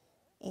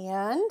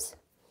 And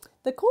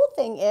the cool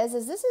thing is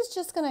this is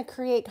just gonna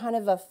create kind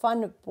of a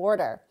fun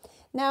border.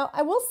 Now,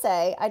 I will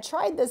say, I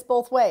tried this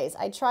both ways.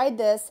 I tried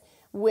this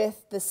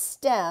with the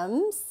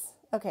stems.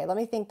 Okay, let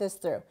me think this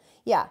through.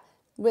 Yeah,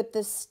 with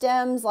the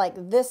stems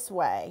like this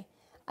way.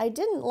 I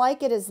didn't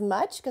like it as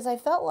much because I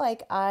felt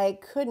like I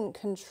couldn't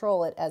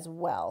control it as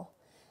well.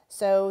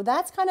 So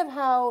that's kind of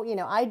how,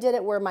 I did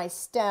it where my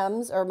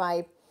stems or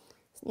my,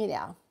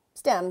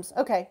 stems,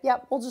 okay,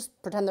 yep, we'll just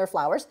pretend they're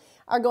flowers,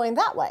 are going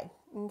that way,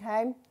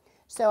 okay?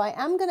 So I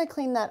am gonna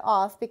clean that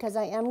off because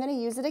I am gonna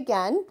use it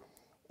again.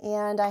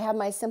 And I have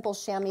my simple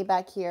chamois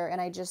back here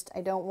and I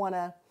don't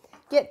wanna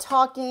get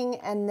talking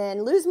and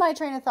then lose my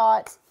train of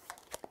thought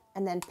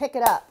and then pick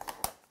it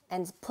up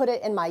and put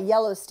it in my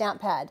yellow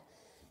stamp pad.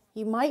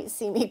 You might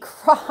see me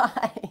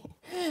cry.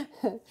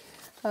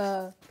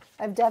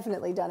 I've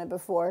definitely done it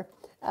before.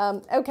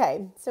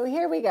 Okay, so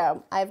here we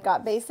go. I've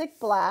got basic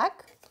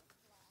black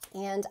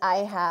and I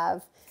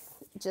have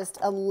just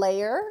a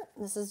layer.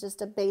 This is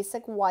just a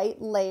basic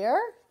white layer.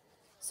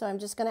 So I'm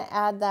just gonna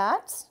add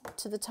that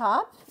to the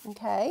top,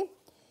 okay?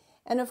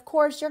 And of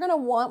course, you're gonna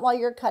want, while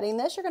you're cutting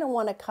this, you're gonna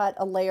wanna cut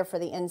a layer for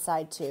the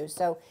inside too.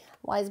 So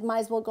might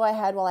as well go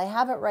ahead, while I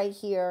have it right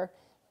here,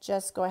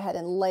 just go ahead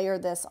and layer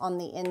this on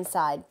the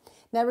inside.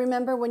 Now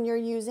remember, when you're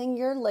using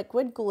your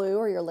liquid glue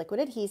or your liquid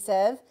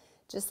adhesive,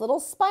 just little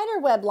spider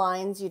web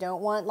lines. You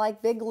don't want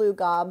like big glue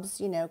gobs,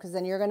 because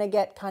then you're gonna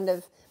get kind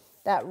of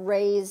that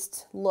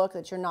raised look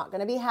that you're not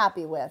gonna be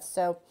happy with.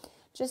 So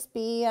just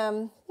be,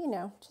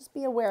 just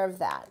be aware of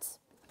that.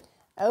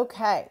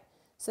 Okay,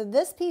 so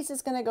this piece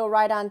is gonna go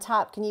right on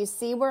top. Can you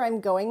see where I'm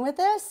going with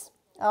this?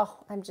 Oh,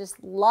 I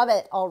just love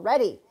it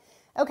already.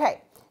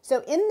 Okay,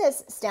 so in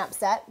this stamp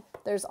set,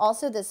 there's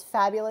also this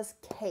fabulous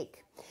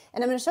cake.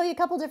 And I'm gonna show you a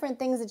couple different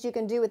things that you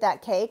can do with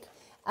that cake.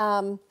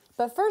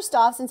 But first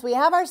off, since we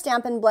have our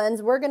Stampin'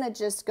 Blends, we're gonna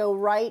just go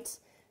right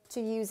to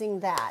using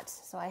that.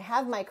 So I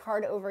have my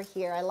card over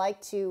here. I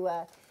like to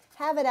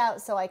have it out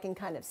so I can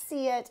kind of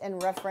see it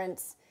and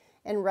reference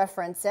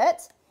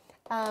it.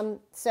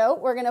 So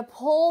we're gonna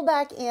pull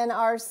back in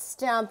our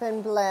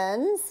Stampin'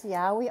 Blends.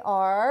 Yeah, we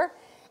are.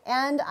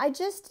 And I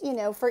just,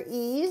 for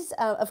ease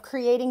of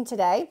creating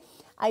today,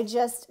 I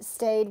just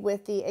stayed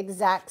with the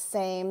exact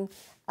same,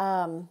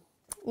 same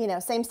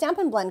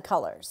Stampin' Blend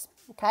colors,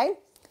 okay?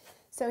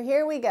 So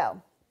here we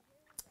go.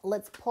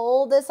 Let's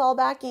pull this all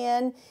back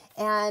in,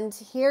 and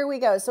here we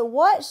go. So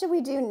what should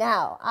we do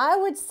now? I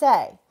would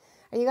say,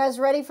 are you guys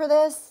ready for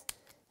this?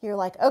 You're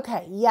like,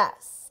 okay,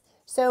 yes.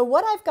 So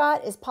what I've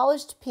got is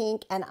polished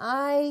pink, and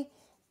I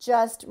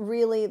just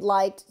really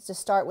liked to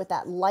start with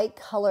that light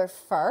color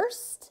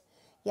first.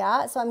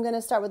 Yeah, so I'm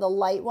gonna start with a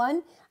light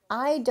one.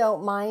 I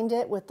don't mind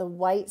it with the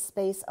white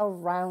space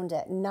around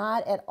it,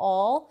 not at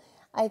all.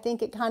 I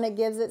think it kind of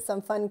gives it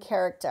some fun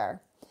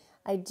character.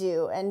 I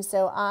do, and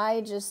so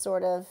I just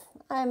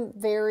I'm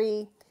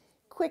very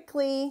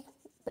quickly,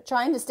 but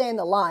trying to stay in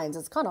the lines.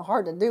 It's kind of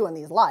hard to do in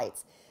these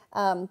lights,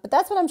 but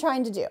that's what I'm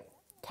trying to do,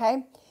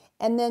 okay?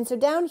 And then so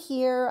down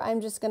here, I'm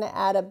just gonna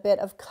add a bit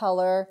of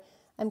color.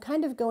 I'm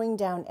kind of going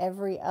down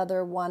every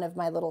other one of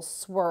my little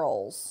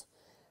swirls.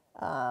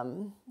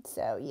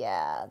 So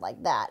yeah,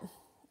 like that.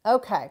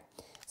 Okay,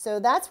 so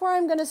that's where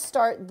I'm gonna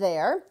start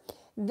there.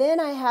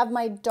 Then I have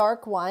my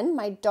dark one,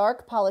 my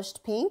dark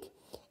polished pink.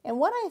 And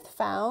what I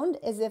found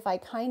is if I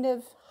kind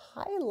of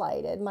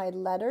highlighted my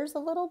letters a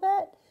little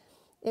bit,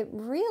 it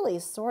really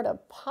sort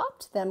of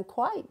popped them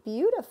quite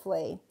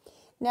beautifully.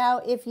 Now,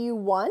 if you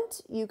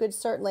want, you could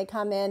certainly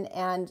come in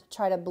and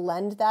try to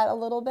blend that a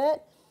little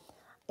bit.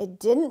 It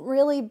didn't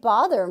really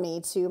bother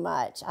me too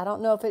much. I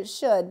don't know if it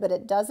should, but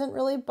it doesn't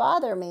really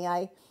bother me.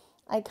 I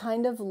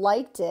kind of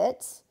liked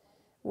it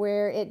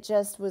where it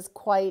just was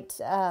quite,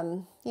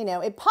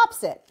 it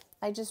pops it.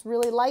 I just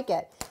really like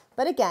it.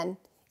 But again,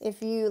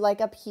 if you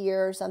like up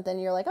here or something,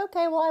 you're like,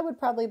 okay, well, I would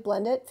probably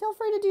blend it. Feel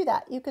free to do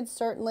that. You could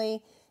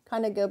certainly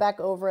kind of go back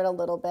over it a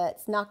little bit.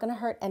 It's not going to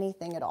hurt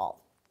anything at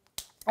all.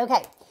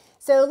 Okay,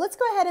 so let's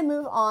go ahead and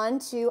move on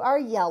to our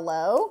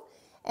yellow.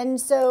 And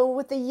so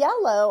with the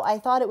yellow, I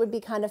thought it would be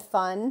kind of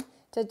fun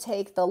to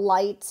take the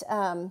light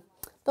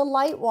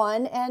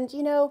one. And,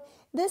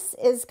 this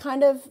is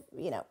kind of,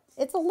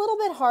 It's a little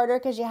bit harder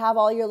because you have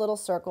all your little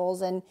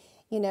circles, and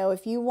you know,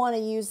 if you want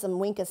to use some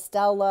Wink of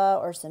Stella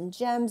or some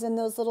gems in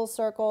those little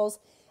circles,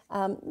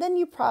 then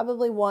you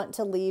probably want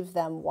to leave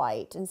them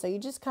white. And so you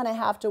just kind of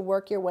have to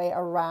work your way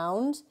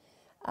around.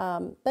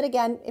 But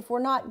again, if we're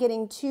not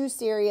getting too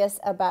serious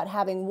about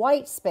having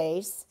white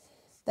space,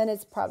 then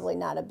it's probably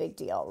not a big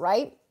deal,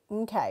 right?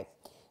 Okay,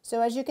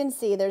 so as you can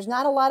see, there's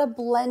not a lot of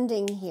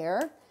blending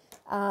here,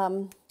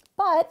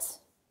 but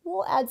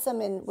we'll add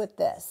some in with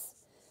this.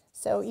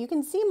 So you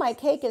can see my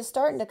cake is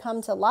starting to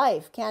come to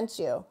life, can't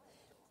you?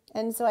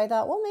 And so I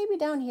thought, well, maybe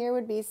down here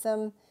would be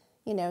some,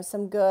 you know,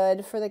 some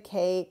good for the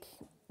cake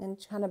and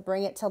kind of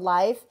bring it to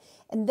life.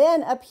 And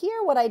then up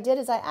here, what I did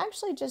is I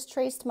actually just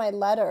traced my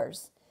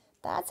letters.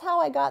 That's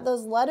how I got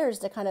those letters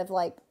to kind of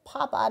like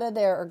pop out of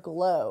there or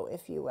glow,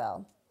 if you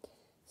will.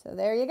 So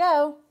there you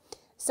go.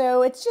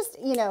 So it's just,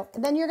 you know,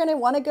 then you're going to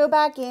want to go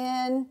back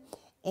in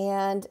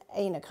and,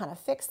 you know, kind of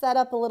fix that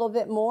up a little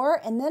bit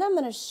more. And then I'm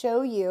going to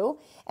show you.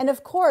 And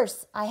of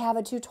course, I have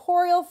a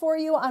tutorial for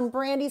you on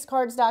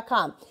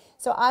brandyscards.com.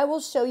 So I will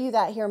show you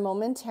that here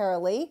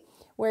momentarily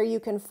where you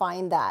can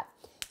find that.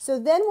 So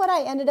then what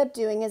I ended up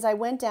doing is I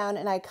went down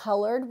and I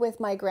colored with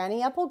my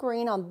Granny Apple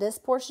Green on this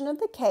portion of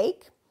the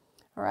cake.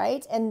 All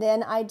right. And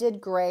then I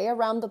did gray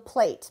around the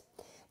plate.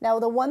 Now,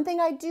 the one thing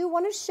I do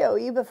want to show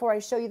you before I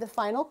show you the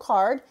final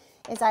card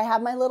is I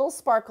have my little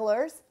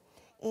sparklers,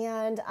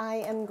 and I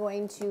am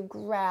going to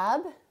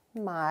grab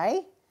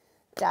my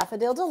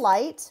Daffodil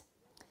Delight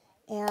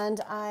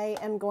and I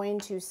am going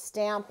to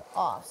stamp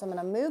off. So I'm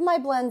going to move my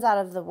blends out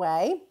of the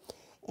way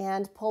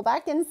and pull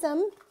back in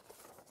some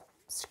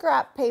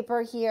scrap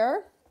paper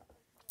here,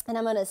 and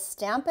I'm going to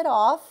stamp it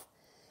off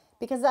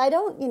because I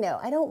don't, you know,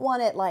 I don't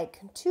want it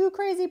like too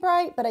crazy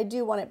bright, but I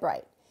do want it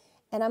bright.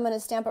 And I'm going to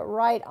stamp it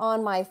right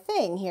on my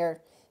thing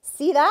here.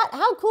 See that?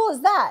 How cool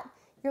is that?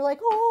 You're like,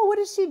 oh, what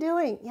is she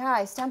doing? Yeah,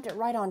 I stamped it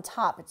right on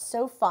top. It's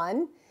so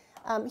fun.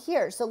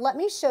 Here, so let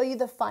me show you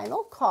the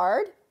final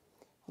card.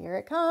 Here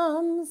it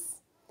comes.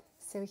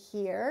 So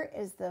here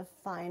is the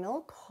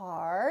final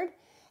card.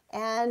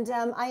 And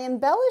I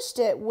embellished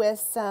it with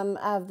some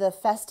of the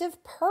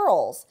festive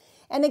pearls.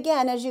 And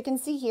again, as you can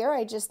see here,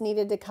 I just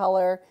needed to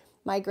color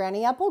my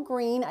Granny Apple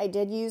Green. I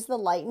did use the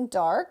light and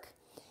dark.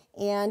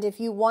 And if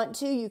you want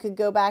to, you could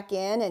go back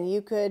in and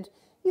you could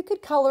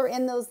color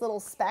in those little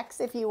specks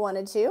if you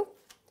wanted to.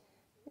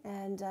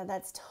 And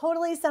that's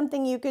totally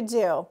something you could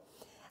do.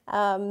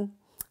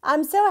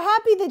 I'm so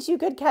happy that you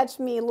could catch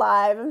me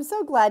live. I'm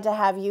so glad to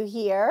have you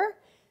here.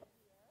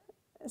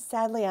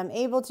 Sadly, I'm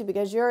able to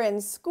because you're in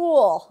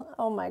school.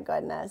 Oh my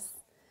goodness.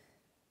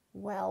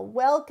 Well,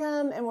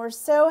 welcome, and we're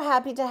so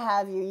happy to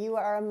have you. You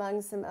are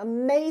among some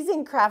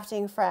amazing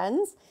crafting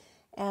friends,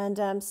 and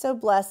I'm so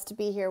blessed to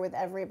be here with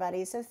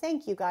everybody. So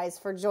thank you guys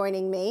for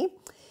joining me.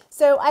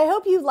 So I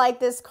hope you like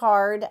this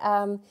card.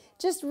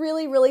 Just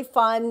really, really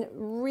fun,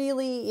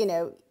 really, you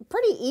know,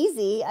 pretty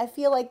easy. I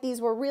feel like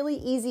these were really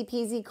easy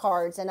peasy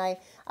cards, and I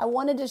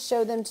wanted to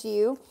show them to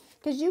you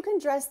because you can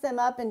dress them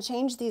up and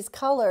change these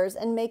colors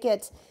and make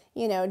it,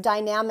 you know,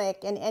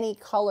 dynamic in any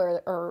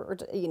color or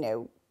you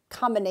know,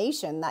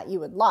 combination that you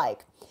would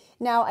like.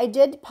 Now, I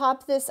did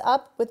pop this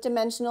up with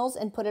dimensionals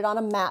and put it on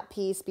a matte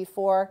piece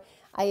before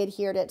I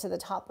adhered it to the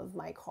top of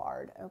my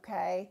card,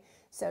 okay?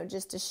 So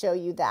just to show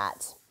you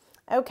that.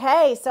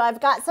 Okay, so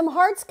I've got some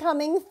hearts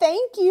coming.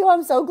 Thank you.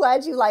 I'm so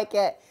glad you like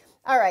it.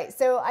 All right,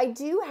 so I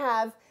do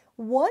have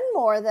one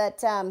more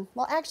that,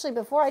 well, actually,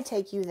 before I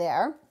take you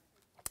there,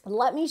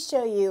 let me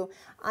show you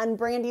on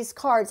Brandy's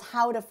cards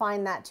how to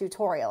find that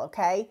tutorial,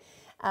 okay?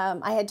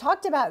 I had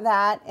talked about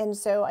that, and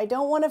so I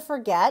don't want to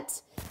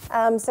forget.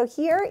 So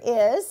here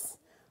is,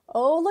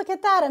 oh, look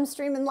at that. I'm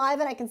streaming live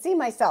and I can see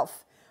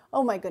myself.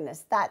 Oh my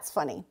goodness, that's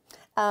funny.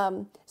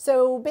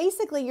 So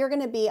basically, you're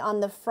going to be on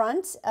the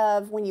front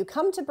of, when you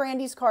come to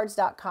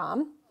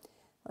brandyscards.com,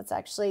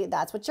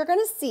 that's what you're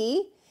going to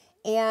see.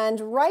 And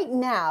right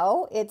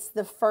now, it's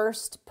the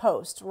first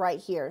post right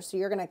here. So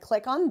you're going to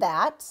click on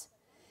that.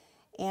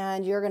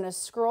 And you're going to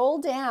scroll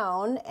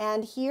down,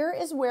 and here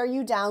is where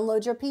you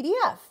download your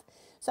PDF.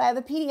 So I have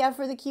a PDF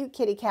for the cute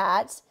kitty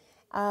cat,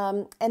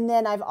 and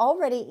then I've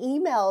already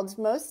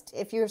emailed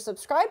if you're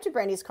subscribed to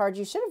Brandy's Cards,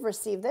 you should have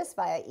received this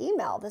via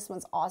email. This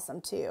one's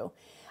awesome too.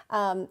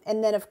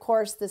 And then of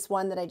course this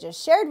one that I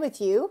just shared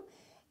with you,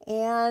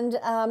 and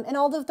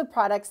all of the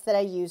products that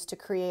I use to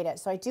create it.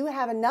 So I do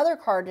have another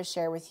card to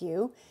share with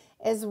you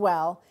as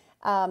well.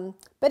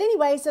 But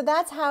anyway, so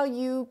that's how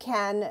you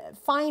can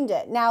find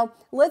it. Now,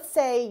 let's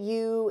say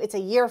it's a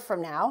year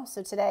from now.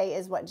 So today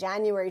is what,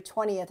 January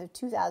 20th of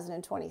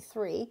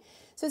 2023.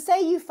 So say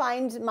you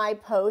find my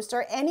post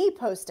or any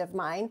post of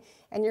mine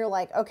and you're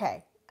like,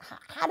 okay,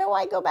 how do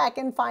I go back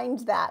and find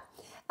that?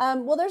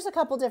 Well, there's a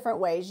couple different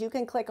ways. You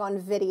can click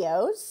on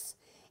videos,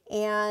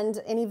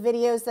 and any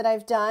videos that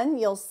I've done,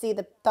 you'll see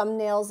the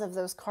thumbnails of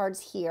those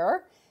cards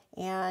here,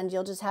 and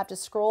you'll just have to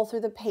scroll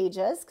through the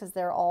pages because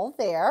they're all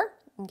there.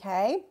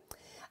 Okay,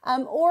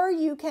 or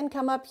you can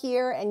come up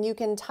here and you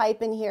can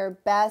type in here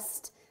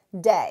best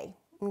day.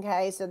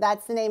 Okay, so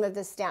that's the name of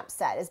this stamp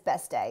set, is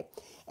Best Day.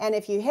 And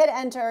if you hit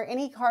enter,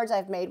 any cards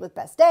I've made with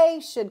Best Day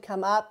should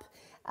come up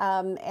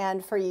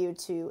and for you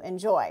to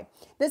enjoy.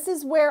 This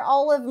is where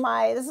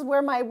this is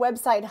where my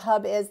website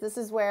hub is. This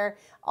is where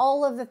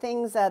all of the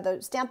things, the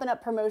Stampin'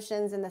 Up!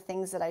 Promotions and the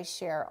things that I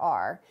share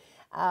are.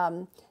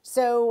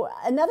 So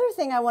another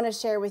thing I want to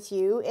share with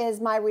you is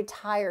my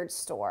retired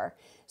store.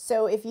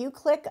 So if you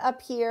click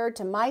up here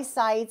to My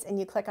Sites and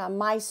you click on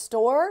My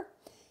Store,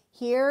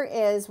 here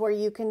is where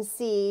you can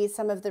see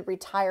some of the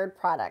retired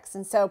products.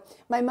 And so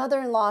my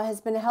mother-in-law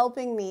has been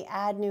helping me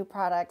add new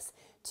products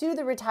to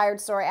the retired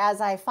store as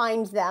I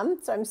find them.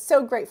 So I'm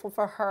so grateful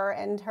for her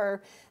and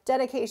her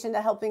dedication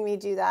to helping me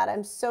do that.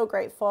 I'm so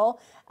grateful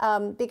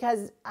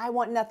because I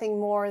want nothing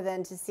more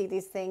than to see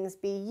these things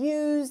be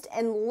used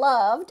and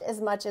loved as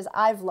much as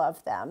I've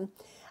loved them.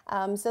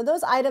 So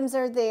those items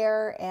are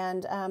there,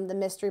 and the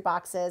mystery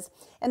boxes.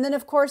 And then,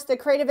 of course, the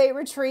Creative 8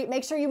 Retreat.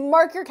 Make sure you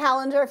mark your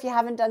calendar if you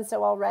haven't done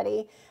so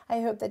already. I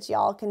hope that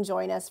y'all can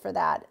join us for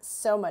that.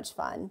 So much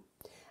fun.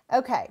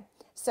 Okay,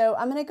 so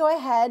I'm going to go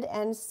ahead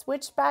and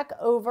switch back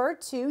over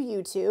to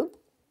YouTube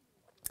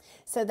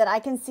so that I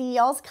can see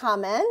y'all's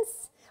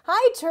comments.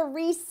 Hi,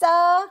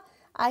 Teresa.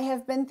 I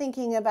have been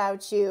thinking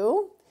about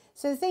you.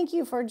 So thank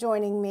you for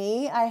joining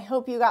me. I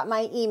hope you got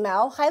my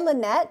email. Hi,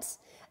 Lynette.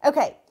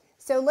 Okay.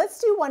 So let's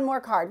do one more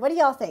card. What do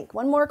y'all think?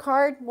 One more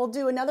card? We'll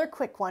do another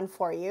quick one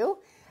for you.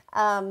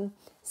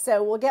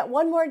 So we'll get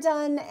one more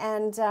done,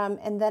 and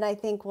then I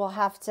think we'll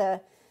have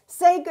to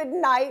say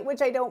goodnight,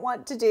 which I don't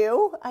want to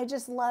do. I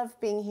just love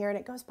being here, and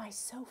it goes by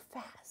so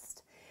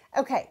fast.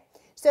 Okay,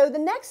 so the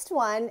next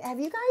one,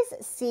 have you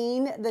guys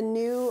seen the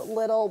new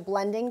little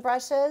blending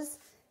brushes?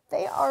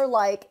 They are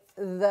like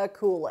the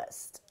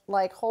coolest.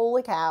 Like,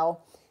 holy cow.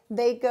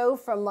 They go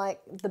from like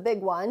the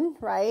big one,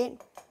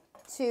 right,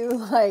 to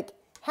like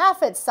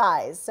half its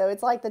size. So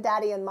it's like the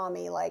daddy and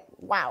mommy, like,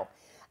 wow.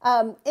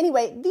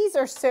 Anyway, these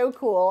are so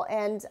cool.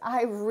 And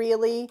I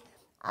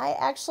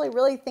actually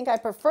really think I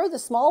prefer the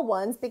small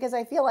ones because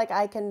I feel like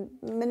I can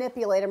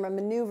manipulate them and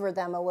maneuver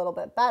them a little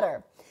bit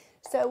better.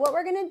 So what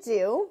we're gonna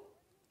do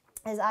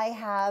is I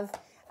have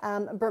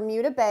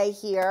Bermuda Bay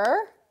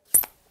here,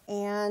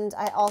 and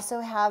I also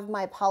have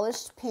my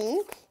polished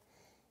pink,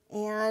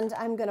 and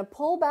I'm gonna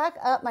pull back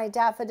up my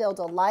Daffodil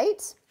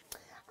Delight.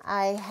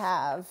 I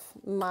have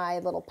my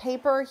little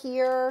paper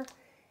here,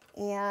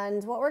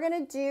 and what we're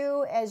going to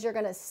do is you're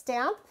going to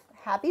stamp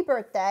happy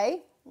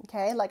birthday,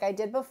 okay, like I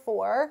did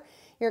before.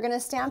 You're going to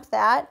stamp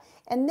that,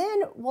 and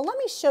then, well, let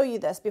me show you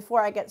this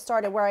before I get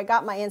started where I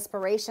got my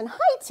inspiration.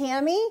 Hi,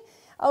 Tammy.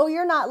 Oh,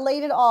 you're not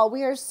late at all.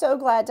 We are so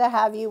glad to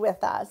have you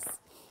with us.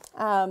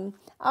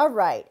 All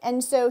right,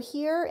 and so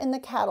here in the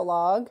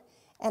catalog,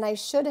 and I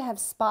should have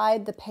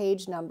spied the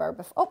page number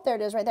before. Oh, there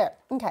it is right there.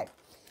 Okay.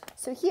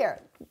 So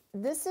here,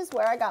 this is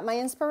where I got my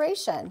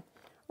inspiration,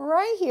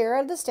 right here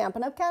at the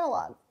Stampin' Up!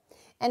 Catalog.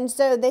 And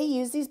so they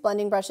use these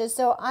blending brushes.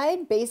 So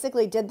I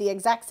basically did the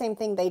exact same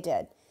thing they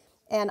did,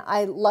 and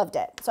I loved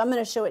it. So I'm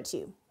going to show it to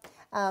you.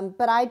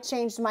 But I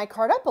changed my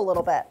card up a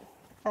little bit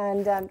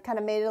and kind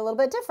of made it a little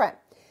bit different.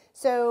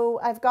 So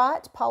I've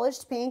got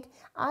polished pink.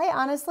 I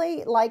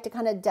honestly like to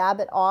kind of dab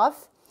it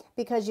off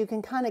because you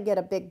can kind of get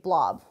a big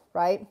blob,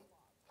 right?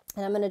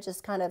 And I'm going to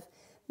just kind of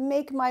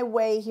make my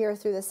way here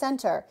through the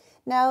center.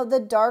 Now the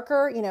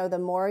darker, you know, the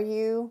more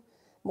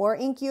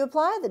ink you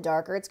apply, the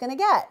darker it's going to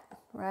get,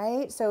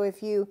 right? So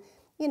if you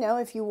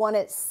want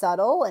it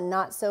subtle and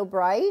not so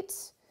bright,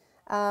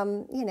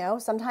 you know,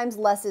 sometimes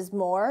less is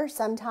more.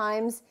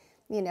 Sometimes,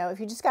 you know, if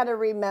you just got to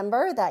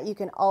remember that you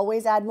can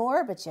always add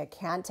more, but you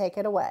can't take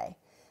it away.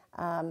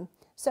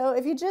 So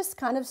if you just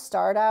kind of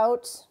start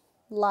out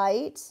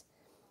light,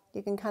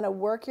 you can kind of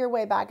work your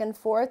way back and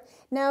forth.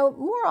 Now,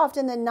 more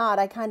often than not,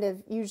 I kind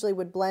of usually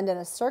would blend in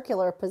a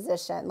circular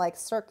position, like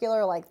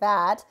circular like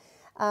that.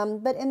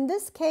 But in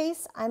this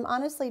case, I'm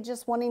honestly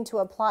just wanting to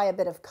apply a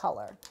bit of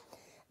color.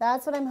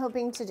 That's what I'm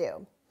hoping to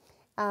do.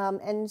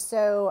 And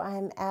so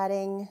I'm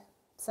adding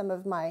some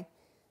of my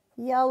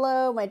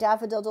yellow, my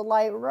Daffodil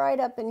Delight right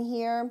up in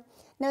here.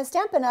 Now,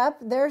 Stampin' Up,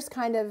 there's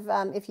kind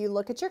of, if you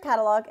look at your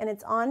catalog and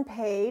it's on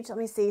page, let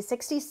me see,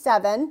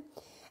 67,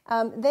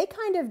 they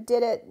kind of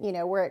did it, you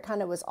know, where it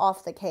kind of was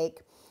off the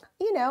cake.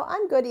 You know,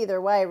 I'm good either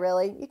way,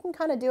 really. You can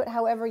kind of do it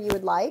however you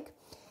would like.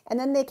 And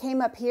then they came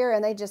up here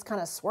and they just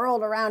kind of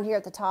swirled around here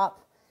at the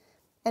top.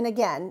 And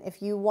again,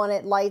 if you want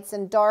it lights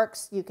and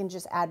darks, you can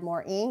just add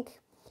more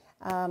ink,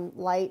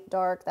 light,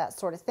 dark, that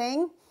sort of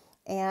thing.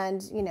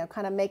 And, you know,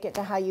 kind of make it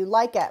to how you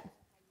like it.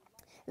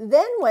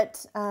 Then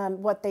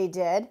what they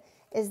did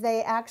is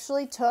they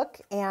actually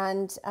took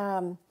and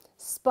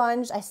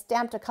sponged, I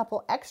stamped a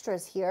couple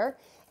extras here,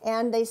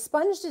 and they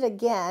sponged it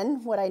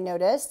again, what I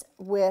noticed,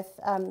 with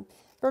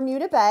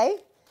Bermuda Bay,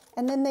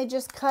 and then they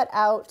just cut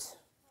out,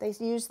 they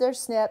used their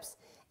snips,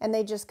 and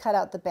they just cut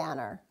out the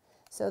banner.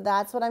 So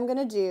that's what I'm going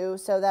to do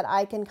so that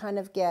I can kind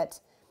of get,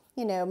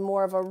 you know,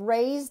 more of a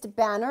raised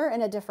banner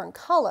in a different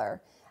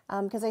color,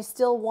 because I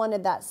still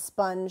wanted that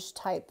sponge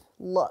type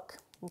look,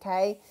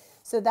 okay?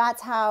 So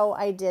that's how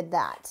I did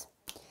that.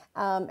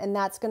 And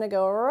that's going to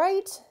go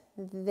right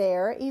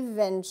there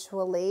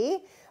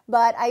eventually.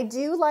 But I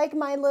do like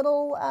my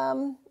little,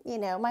 you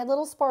know, my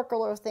little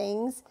sparkler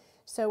things.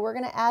 So we're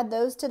going to add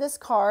those to this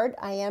card.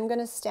 I am going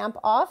to stamp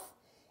off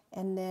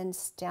and then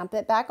stamp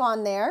it back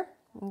on there.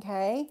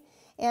 Okay.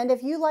 And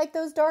if you like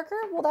those darker,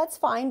 well, that's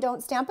fine.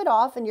 Don't stamp it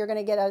off and you're going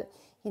to get a,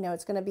 you know,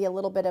 it's going to be a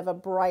little bit of a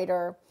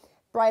brighter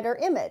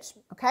image.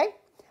 Okay.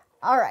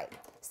 All right.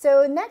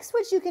 So next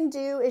what you can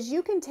do is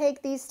you can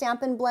take these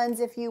Stampin' Blends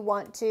if you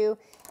want to,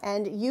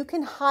 and you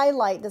can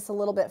highlight this a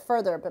little bit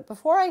further. But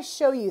before I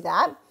show you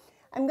that,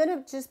 I'm going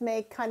to just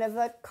make kind of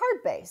a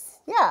card base.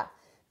 Yeah,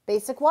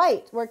 basic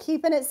white. We're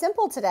keeping it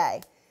simple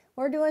today.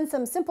 We're doing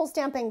some simple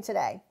stamping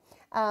today.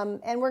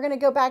 And we're going to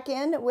go back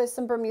in with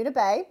some Bermuda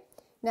Bay.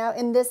 Now,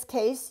 in this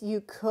case,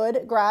 you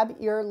could grab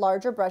your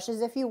larger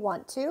brushes if you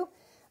want to,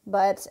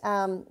 but,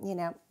 you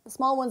know, the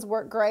small ones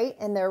work great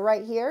and they're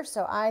right here.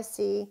 So I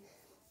see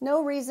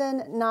no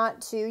reason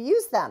not to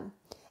use them.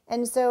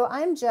 And so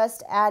I'm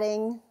just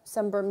adding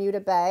some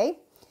Bermuda Bay.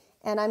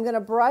 And I'm going to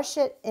brush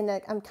it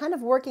I'm kind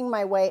of working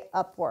my way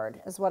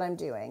upward is what I'm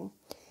doing.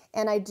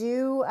 And I did,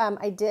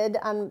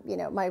 you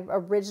know, my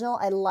original,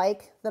 I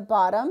like the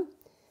bottom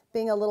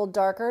being a little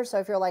darker. So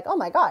if you're like, oh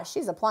my gosh,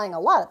 she's applying a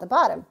lot at the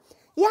bottom.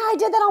 Yeah, I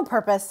did that on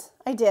purpose.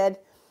 I did.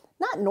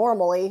 Not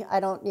normally. I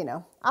don't, you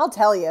know, I'll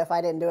tell you if I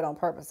didn't do it on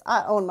purpose.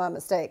 I own my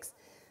mistakes.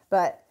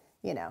 But,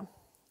 you know,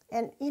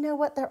 and you know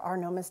what? There are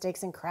no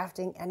mistakes in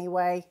crafting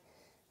anyway,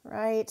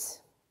 right?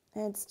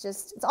 It's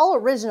just, it's all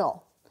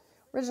original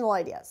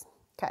ideas.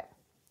 Okay,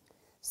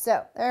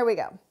 so there we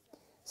go.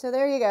 So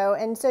there you go.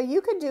 And so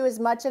you could do as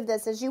much of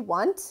this as you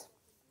want,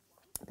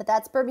 but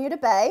that's Bermuda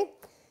Bay.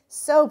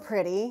 So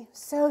pretty,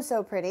 so,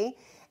 so pretty.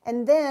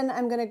 And then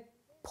I'm going to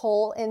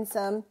pull in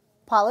some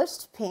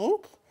polished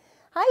pink.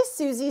 Hi,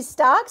 Susie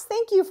Stocks.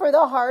 Thank you for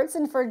the hearts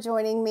and for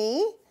joining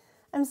me.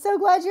 I'm so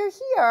glad you're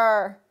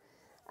here.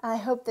 I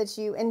hope that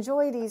you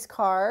enjoy these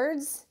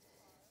cards.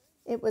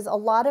 It was a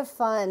lot of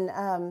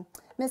fun.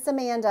 Miss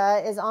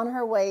Amanda is on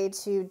her way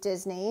to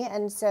Disney,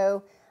 and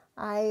so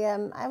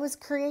I was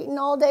creating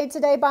all day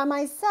today by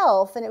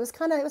myself, and it was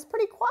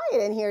pretty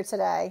quiet in here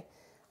today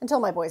until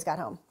my boys got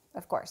home,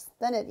 of course.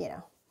 Then you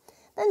know,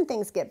 then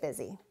things get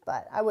busy,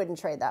 but I wouldn't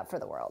trade that for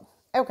the world.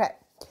 Okay,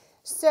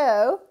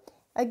 so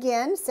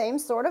again, same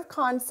sort of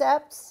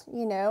concept,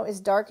 you know, as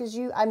dark as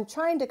you, I'm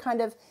trying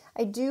to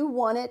I do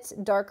want it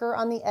darker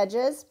on the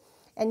edges,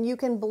 and you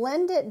can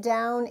blend it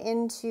down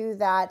into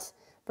that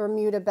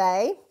Bermuda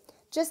Bay.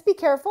 Just be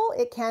careful,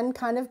 it can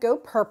kind of go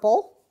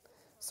purple,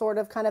 sort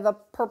of kind of a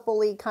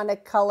purpley kind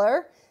of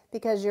color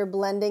because you're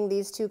blending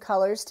these two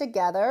colors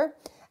together.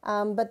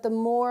 But the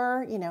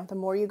more, you know, the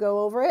more you go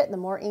over it, the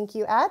more ink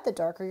you add, the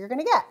darker you're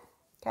gonna get,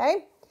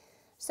 okay?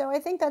 So I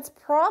think that's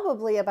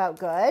probably about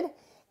good.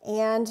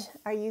 And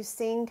are you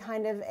seeing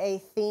kind of a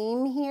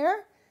theme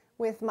here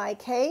with my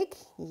cake?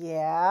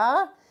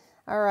 Yeah.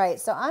 All right,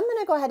 so I'm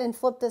gonna go ahead and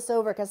flip this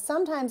over because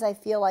sometimes I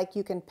feel like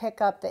you can pick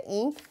up the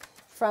ink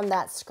from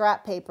that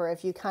scrap paper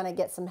if you kind of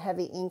get some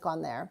heavy ink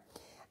on there.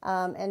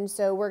 And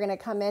so we're going to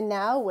come in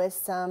now with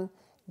some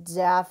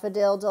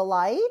Daffodil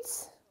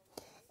Delight.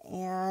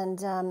 And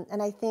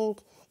I think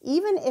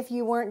even if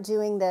you weren't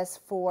doing this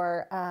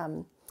for,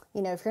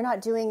 you know, if you're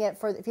not doing it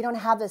for, if you don't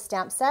have the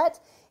stamp set,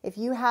 if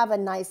you have a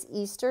nice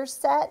Easter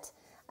set,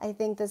 I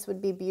think this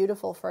would be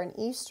beautiful for an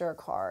Easter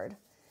card,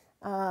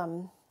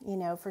 you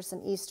know, for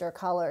some Easter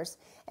colors.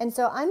 And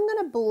so I'm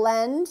going to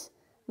blend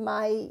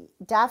my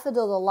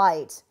Daffodil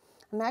Delight.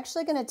 I'm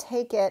actually going to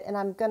take it and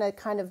I'm going to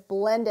kind of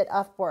blend it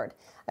upward.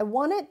 I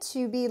want it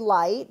to be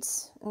light,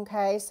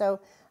 okay? So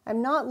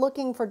I'm not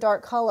looking for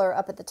dark color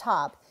up at the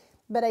top,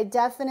 but I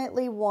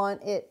definitely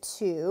want it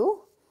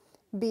to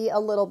be a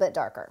little bit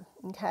darker,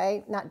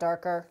 okay? Not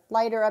darker,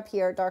 lighter up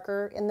here,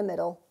 darker in the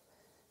middle,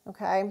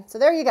 okay? So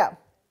there you go.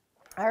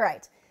 All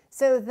right,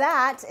 so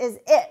that is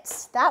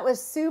it. That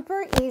was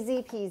super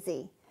easy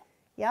peasy.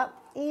 Yep,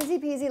 easy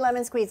peasy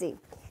lemon squeezy.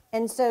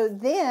 And so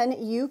then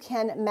you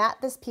can mat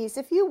this piece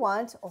if you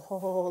want.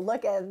 Oh,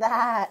 look at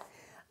that.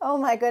 Oh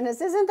my goodness,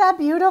 isn't that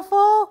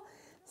beautiful?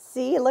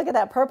 See, look at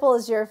that. Purple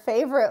is your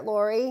favorite,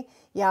 Lori.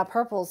 Yeah,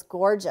 purple's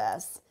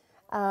gorgeous.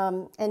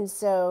 And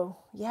so,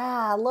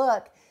 yeah,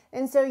 look.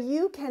 And so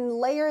you can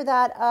layer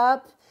that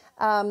up.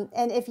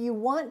 And if you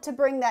want to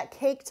bring that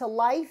cake to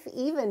life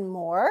even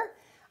more,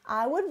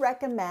 I would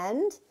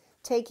recommend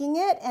taking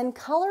it and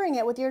coloring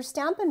it with your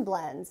Stampin'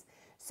 Blends.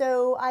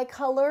 So I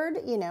colored,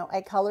 you know,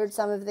 I colored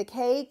some of the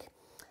cake.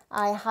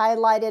 I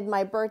highlighted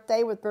my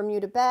birthday with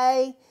Bermuda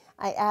Bay.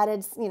 I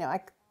added, you know,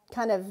 I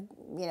kind of,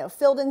 you know,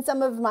 filled in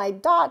some of my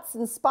dots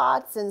and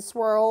spots and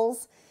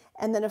swirls.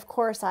 And then of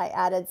course I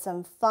added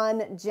some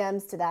fun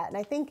gems to that. And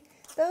I think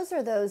those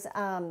are those,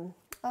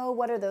 oh,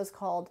 what are those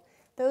called?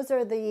 Those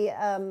are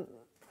the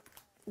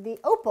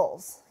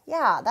opals.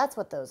 Yeah, that's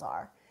what those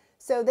are.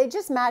 So they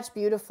just match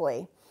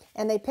beautifully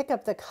and they pick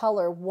up the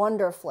color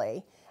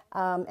wonderfully.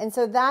 And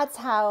so that's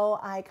how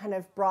I kind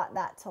of brought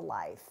that to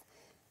life.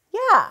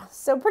 Yeah,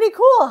 so pretty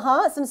cool,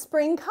 huh? Some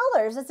spring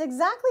colors, that's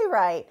exactly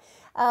right.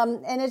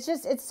 And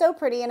it's so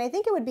pretty, and I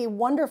think it would be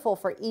wonderful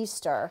for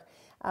Easter.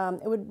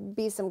 It would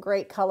be some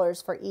great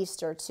colors for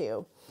Easter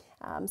too.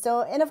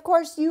 And of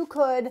course you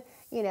could,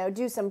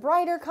 do some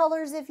brighter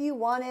colors if you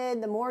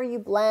wanted. The more you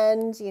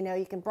blend,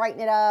 you can brighten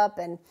it up.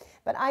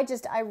 But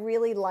I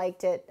really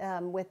liked it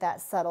with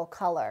that subtle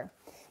color.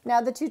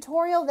 Now the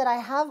tutorial that I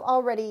have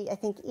already, I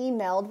think,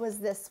 emailed was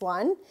this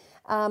one.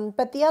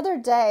 But the other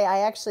day I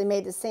actually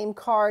made the same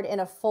card in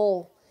a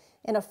full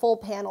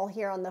panel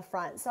here on the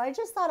front. So I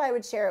just thought I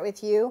would share it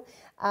with you.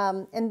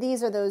 And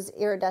these are those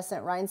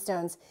iridescent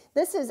rhinestones.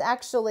 This is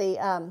actually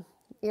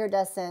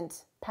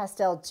iridescent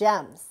pastel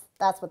gems.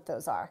 That's what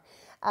those are.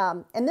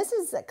 And this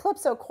is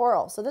Calypso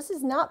Coral. So this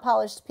is not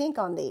polished pink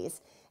on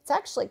these. It's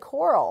actually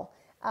coral.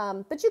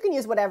 But you can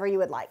use whatever you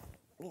would like.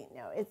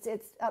 It's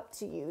up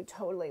to you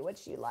totally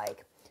what you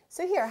like.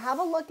 So here, have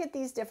a look at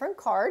these different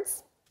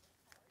cards.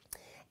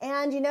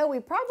 And we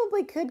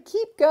probably could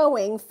keep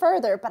going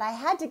further, but I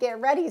had to get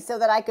ready so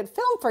that I could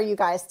film for you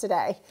guys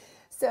today.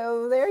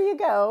 So there you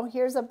go.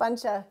 Here's a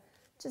bunch of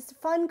just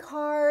fun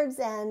cards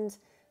and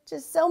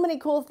just so many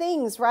cool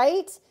things,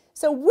 right?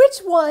 So which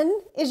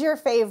one is your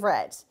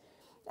favorite?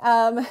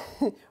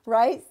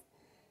 Right?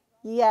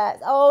 Yes.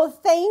 Oh,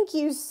 thank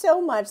you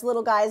so much,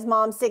 Little Guy's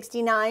Mom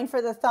 69,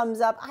 for the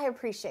thumbs up. I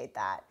appreciate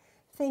that.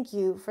 Thank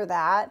you for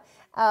that.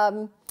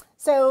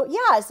 So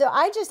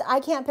I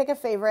can't pick a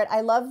favorite.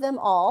 I love them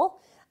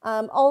all.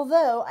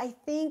 Although I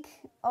think,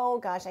 oh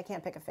gosh, I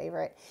can't pick a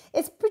favorite.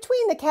 It's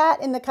between the cat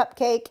and the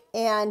cupcake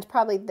and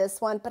probably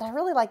this one, but I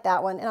really like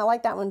that one and I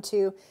like that one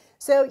too.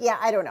 So yeah,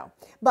 I don't know,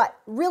 but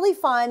really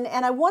fun.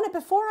 And I want it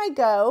before I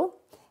go.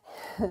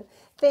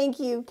 Thank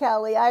you,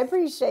 Kelly. I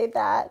appreciate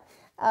that.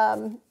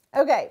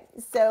 Okay,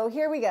 so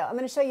here we go. I'm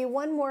going to show you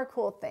one more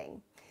cool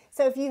thing.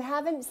 So if you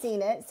haven't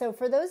seen it, so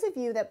for those of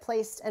you that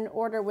placed an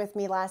order with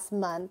me last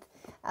month,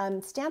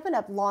 Stampin'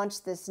 Up!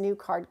 Launched this new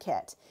card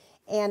kit,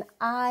 and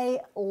I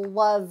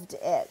loved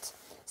it.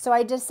 So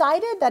I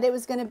decided that it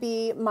was going to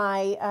be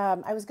my,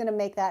 I was going to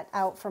make that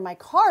out for my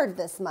card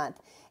this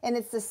month, and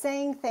it's the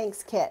Saying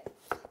Thanks kit.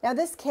 Now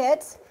this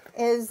kit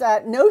is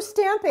no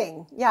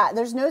stamping. Yeah,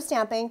 there's no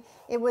stamping.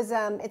 It was,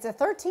 it's a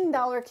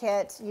 $13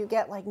 kit. You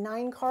get like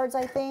 9 cards,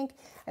 I think.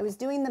 I was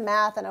doing the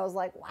math and I was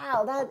like,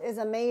 wow, that is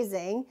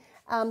amazing.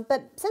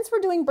 But since we're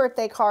doing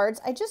birthday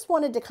cards, I just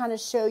wanted to kind of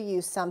show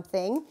you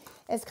something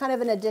as kind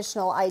of an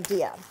additional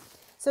idea.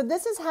 So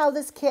this is how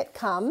this kit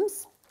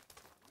comes.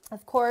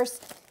 Of course,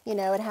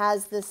 it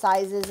has the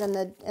sizes and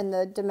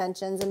the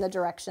dimensions and the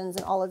directions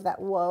and all of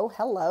that. Whoa,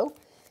 hello.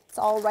 It's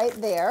all right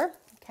there,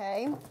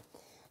 okay?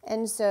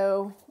 And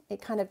so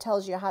it kind of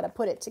tells you how to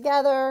put it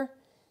together.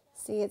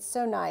 See, it's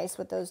so nice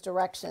with those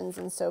directions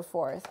and so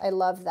forth. I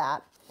love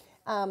that.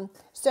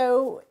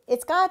 So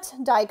it's got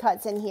die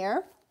cuts in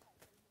here.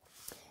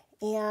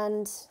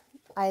 And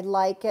I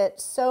like it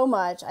so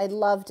much. I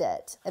loved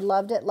it. I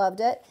loved it, loved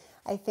it.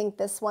 I think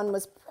this one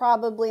was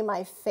probably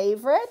my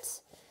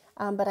favorite,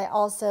 but I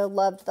also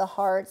loved the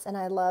hearts and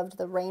I loved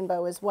the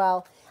rainbow as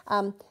well.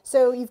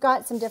 So you've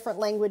got some different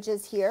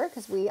languages here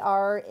because we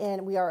are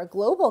a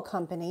global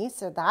company,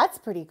 so that's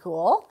pretty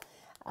cool.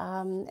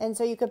 And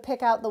so you could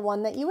pick out the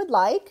one that you would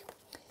like.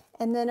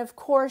 And then of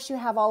course you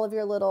have all of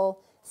your little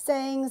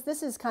sayings.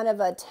 This is kind of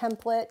a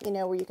template,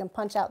 where you can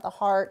punch out the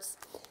hearts.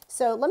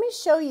 So let me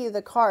show you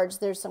the cards.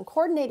 There's some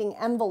coordinating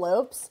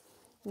envelopes,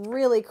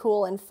 really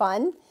cool and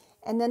fun.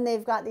 And then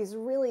they've got these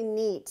really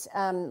neat,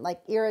 like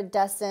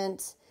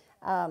iridescent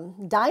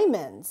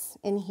diamonds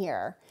in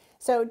here.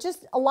 So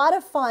just a lot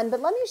of fun, but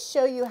let me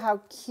show you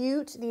how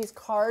cute these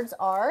cards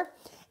are.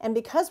 And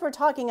because we're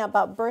talking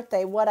about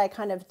birthday, what I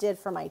kind of did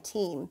for my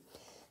team.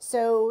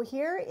 So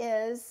here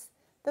is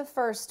the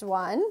first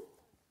one.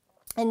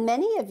 And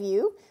many of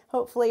you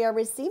hopefully are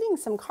receiving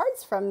some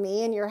cards from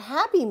me in your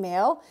happy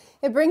mail.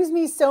 It brings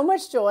me so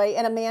much joy,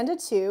 and Amanda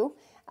too.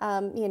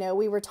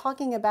 We were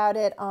talking about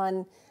it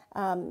on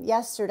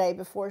yesterday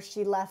before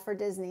she left for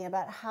Disney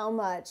about how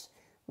much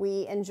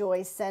we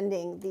enjoy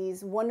sending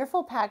these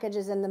wonderful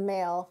packages in the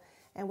mail,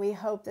 and we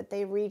hope that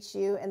they reach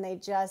you and they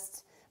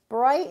just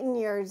brighten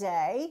your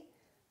day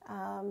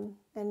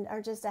and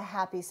are just a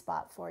happy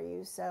spot for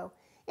you. So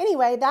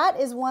anyway, that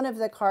is one of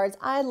the cards.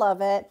 I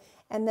love it.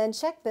 And then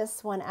check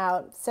this one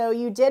out. So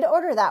you did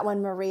order that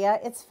one, Maria.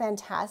 It's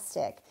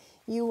fantastic.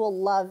 You will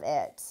love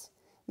it.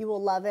 You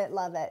will love it,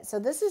 love it. So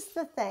this is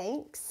the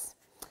thanks.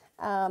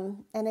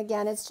 And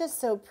again, it's just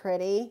so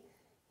pretty.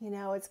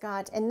 It's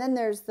got, and then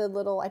there's the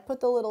little, I put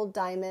the little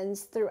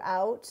diamonds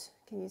throughout.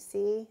 Can you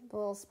see the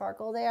little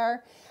sparkle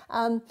there?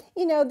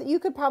 You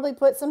could probably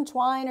put some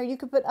twine or you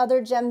could put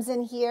other gems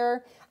in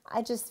here.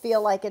 I just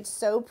feel like it's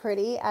so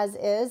pretty as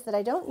is that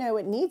I don't know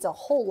it needs a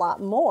whole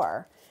lot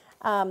more.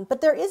 But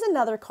there is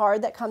another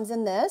card that comes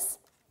in this,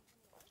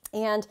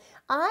 and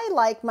I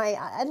like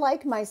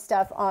my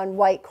stuff on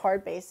white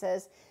card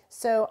bases.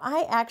 So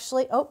I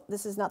actually, oh,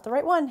 this is not the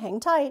right one. Hang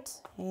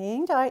tight,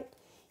 hang tight.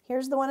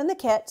 Here's the one in the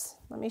kit.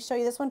 Let me show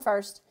you this one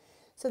first.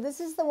 So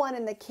this is the one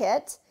in the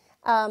kit,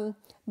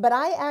 but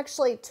I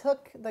actually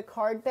took the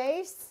card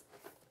base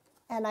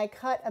and I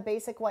cut a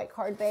basic white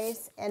card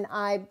base, and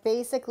I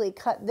basically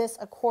cut this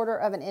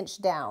 1/4 of an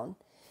inch down.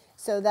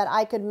 so that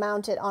I could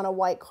mount it on a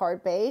white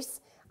card base.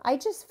 I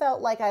just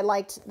felt like I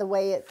liked the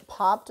way it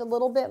popped a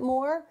little bit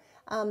more,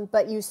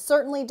 but you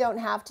certainly don't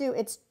have to.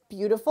 It's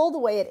beautiful the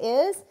way it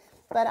is,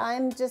 but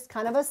I'm just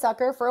kind of a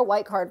sucker for a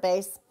white card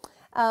base.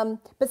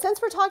 But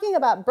since we're talking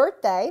about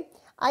birthday,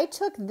 I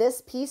took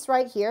this piece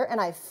right here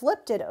and I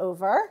flipped it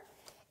over,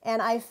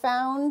 and I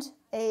found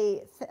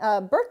a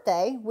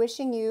birthday,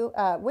 wishing you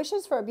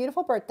wishes for a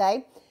beautiful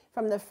birthday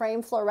from the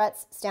Frame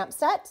Florets stamp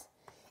set,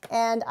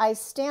 and I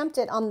stamped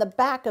it on the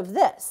back of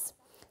this.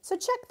 So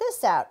check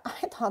this out.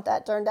 I thought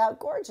that turned out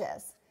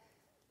gorgeous.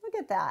 Look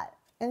at that.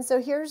 And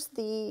so here's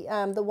the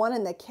one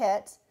in the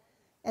kit.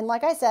 And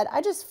like I said,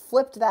 I just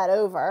flipped that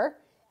over,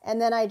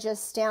 and then I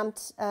just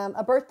stamped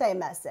a birthday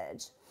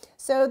message.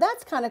 So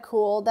that's kind of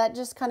cool. That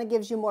just kind of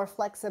gives you more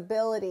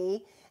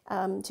flexibility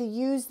to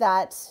use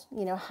that,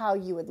 you know, how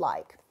you would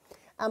like.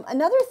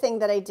 Another thing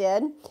that I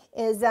did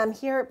is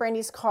here at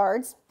Brandy's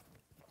Cards,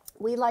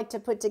 we like to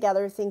put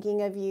together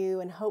thinking of you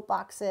and hope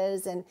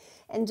boxes and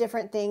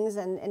different things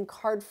and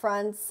card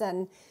fronts.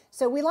 And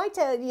so we like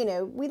to, you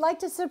know, we like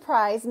to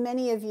surprise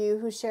many of you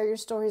who share your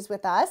stories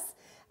with us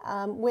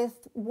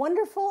with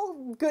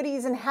wonderful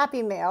goodies and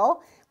happy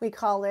mail. We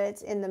call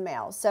it in the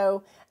mail.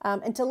 So,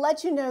 and to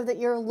let you know that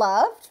you're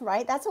loved,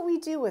 right? That's what we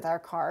do with our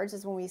cards,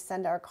 is when we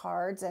send our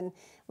cards, and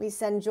we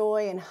send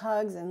joy and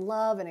hugs and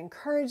love and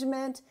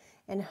encouragement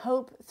and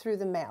hope through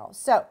the mail.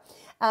 So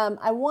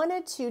I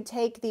wanted to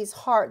take this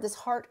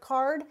heart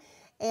card,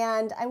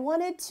 and I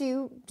wanted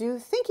to do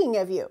thinking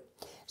of you.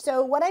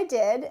 So what I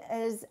did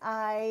is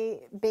I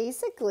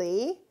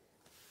basically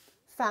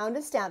found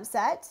a stamp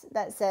set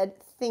that said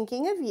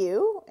thinking of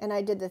you, and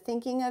I did the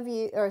thinking of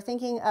you, or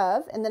thinking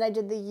of, and then I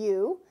did the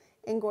you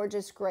in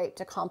gorgeous grape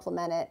to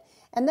complement it.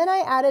 And then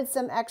I added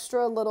some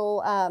extra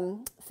little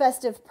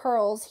festive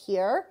pearls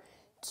here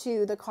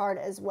to the card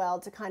as well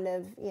to kind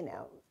of, you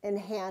know,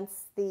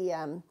 enhance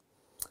the,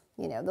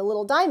 you know, the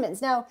little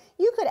diamonds. Now,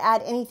 you could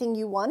add anything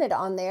you wanted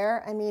on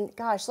there. I mean,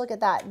 gosh, look at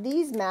that.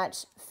 These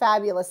match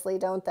fabulously,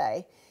 don't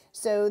they?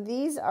 So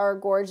these are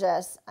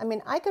gorgeous. I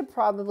mean, I could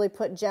probably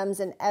put gems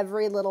in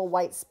every little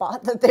white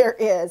spot that there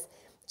is,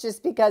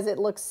 just because it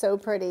looks so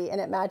pretty and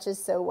it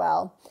matches so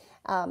well.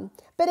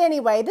 But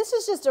anyway, this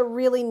is just a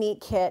really neat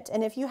kit.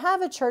 And if you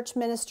have a church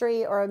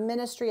ministry or a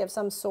ministry of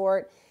some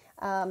sort,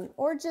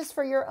 or just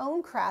for your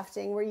own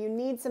crafting where you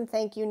need some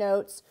thank you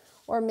notes,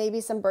 or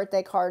maybe some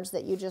birthday cards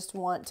that you just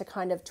want to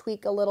kind of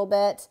tweak a little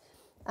bit,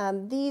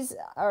 these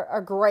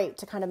are great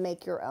to kind of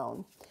make your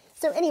own.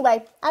 So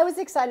anyway, I was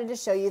excited to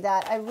show you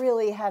that. I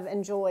really have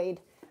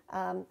enjoyed,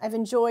 I've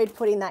enjoyed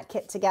putting that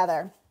kit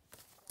together.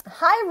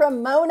 Hi,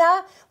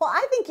 Ramona. Well,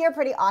 I think you're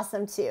pretty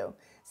awesome too.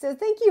 So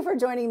thank you for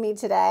joining me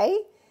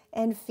today.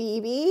 And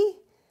Phoebe,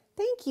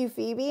 thank you,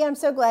 Phoebe. I'm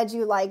so glad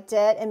you liked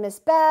it. And Miss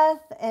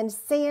Beth and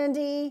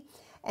Sandy.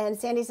 And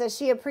Sandy says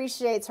she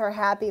appreciates her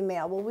happy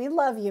mail. Well, we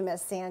love you,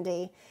 Miss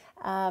Sandy.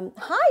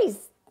 Hi,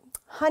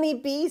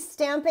 Honeybee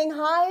Stamping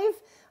Hive.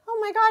 Oh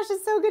my gosh,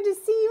 it's so good to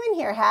see you in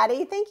here,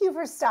 Hattie. Thank you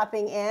for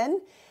stopping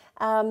in.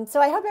 So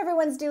I hope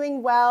everyone's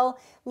doing well.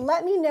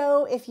 Let me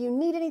know if you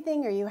need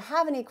anything or you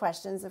have any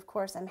questions. Of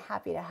course, I'm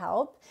happy to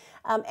help.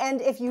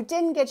 And if you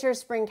didn't get your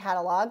spring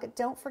catalog,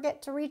 don't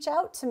forget to reach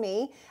out to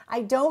me.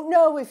 I don't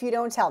know if you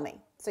don't tell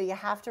me. So you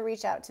have to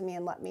reach out to me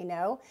and let me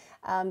know.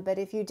 But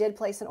if you did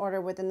place an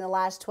order within the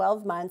last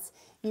 12 months,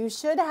 you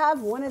should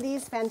have one of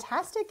these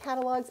fantastic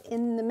catalogs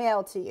in the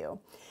mail to you.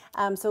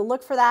 So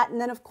look for that.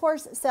 And then of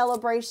course,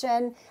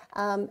 Celebration.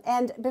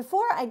 And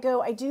before I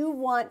go, I do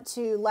want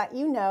to let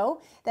you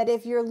know that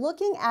if you're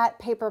looking at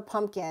Paper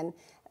Pumpkin,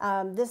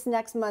 this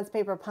next month's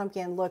Paper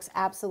Pumpkin looks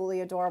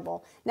absolutely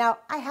adorable. Now,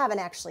 I haven't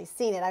actually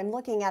seen it. I'm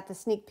looking at the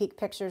sneak peek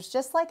pictures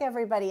just like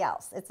everybody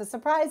else. It's a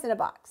surprise in a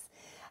box.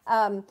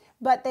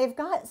 But they've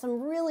got some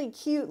really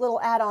cute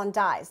little add-on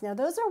dies. Now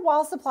those are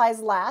while supplies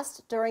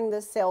last during the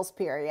sales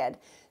period.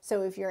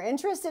 So if you're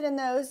interested in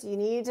those, you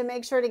need to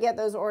make sure to get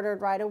those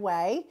ordered right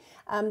away.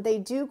 They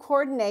do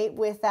coordinate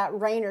with that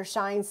Rain or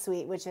Shine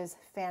suite, which is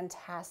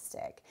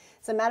fantastic.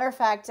 As a matter of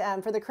fact,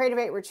 for the Creative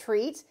 8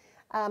 retreat,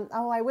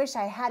 oh, I wish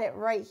I had it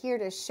right here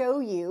to show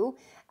you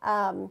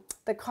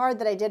the card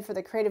that I did for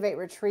the Creative 8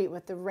 retreat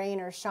with the Rain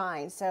or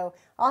Shine. So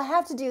I'll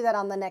have to do that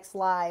on the next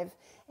live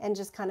and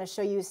just kind of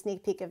show you a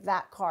sneak peek of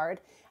that card.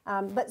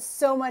 But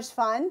so much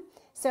fun.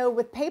 So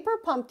with Paper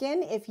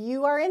Pumpkin, if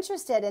you are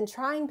interested in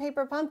trying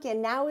Paper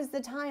Pumpkin, now is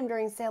the time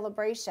during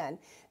Celebration,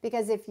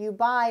 because if you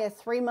buy a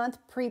 3-month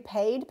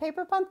prepaid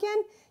Paper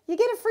Pumpkin, you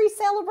get a free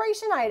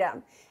Celebration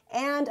item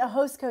and a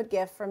host code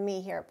gift from me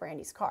here at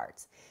Brandy's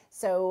Cards.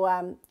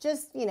 So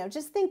just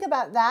think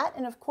about that.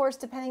 And of course,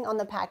 depending on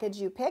the package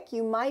you pick,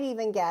 you might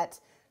even get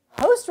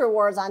host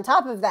rewards on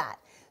top of that.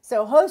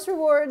 So host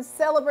rewards,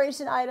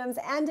 Celebration items,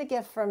 and a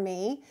gift from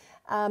me.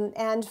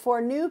 And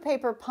for new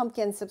Paper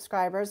Pumpkin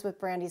subscribers with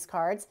Brandy's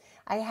Cards,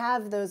 I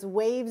have those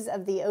Waves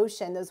of the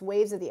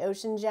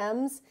Ocean,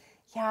 gems.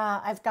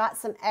 Yeah, I've got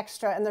some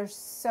extra and they're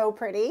so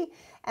pretty.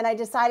 And I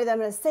decided I'm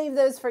going to save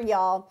those for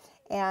y'all.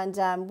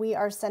 And we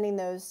are sending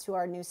those to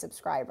our new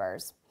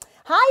subscribers.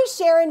 Hi,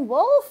 Sharon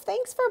Wolf.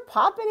 Thanks for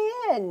popping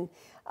in.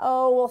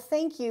 Oh, well,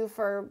 thank you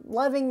for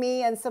loving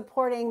me and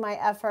supporting my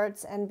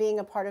efforts and being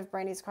a part of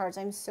Brandy's Cards.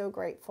 I'm so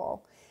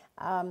grateful.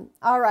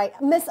 All right,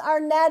 Miss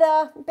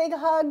Arnetta, big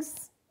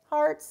hugs,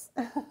 hearts.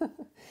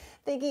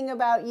 Thinking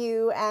about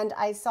you, and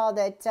I saw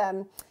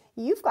that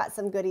you've got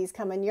some goodies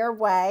coming your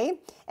way.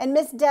 And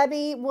Miss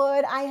Debbie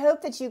Wood, I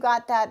hope that you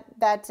got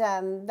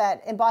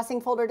that embossing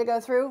folder to go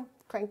through,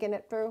 cranking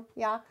it through.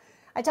 Yeah,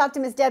 I talked to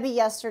Miss Debbie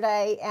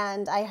yesterday,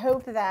 and I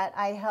hope that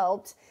I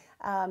helped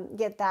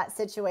get that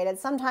situated.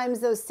 Sometimes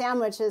those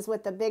sandwiches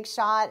with the big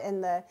shot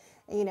and the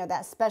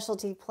that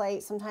specialty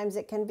plate, sometimes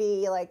it can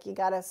be like you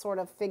got to sort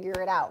of figure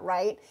it out,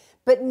 right?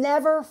 But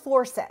never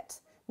force it.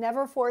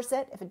 Never force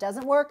it. If it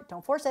doesn't work,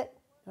 don't force it.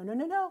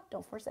 No,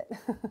 don't force it.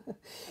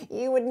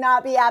 You would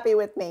not be happy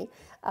with me.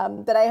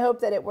 But I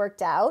hope that it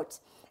worked out.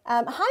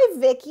 Hi,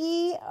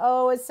 Vicki.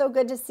 Oh, it's so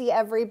good to see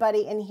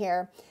everybody in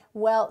here.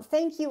 Well,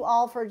 thank you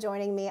all for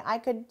joining me. I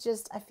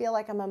feel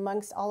like I'm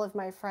amongst all of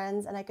my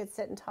friends and I could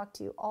sit and talk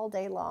to you all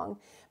day long.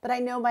 But I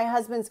know my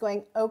husband's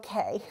going,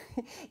 okay,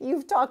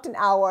 you've talked an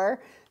hour.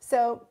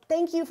 So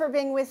thank you for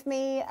being with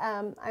me.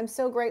 I'm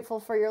so grateful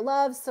for your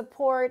love,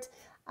 support.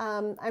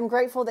 I'm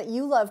grateful that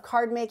you love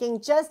card making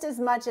just as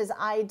much as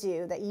I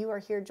do, that you are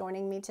here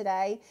joining me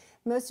today.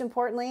 Most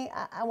importantly,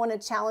 I want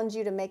to challenge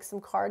you to make some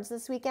cards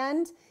this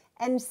weekend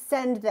and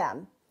send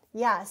them.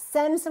 Yeah,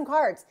 send some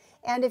cards.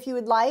 And if you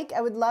would like,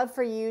 I would love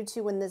for you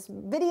to, when this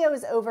video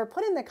is over,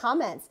 put in the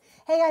comments,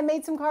 hey, I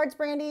made some cards,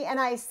 Brandy, and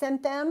I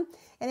sent them.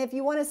 And if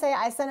you want to say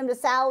I sent them to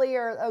Sally,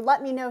 or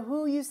let me know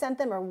who you sent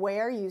them or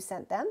where you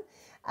sent them.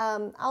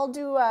 I'll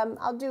do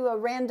a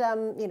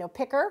random,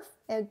 picker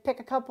and pick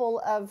a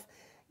couple of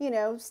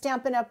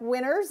Stampin' Up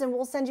winners, and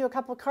we'll send you a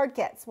couple of card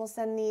kits. We'll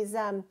send these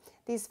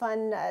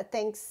fun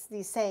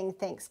these saying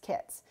thanks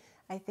kits.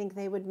 I think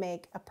they would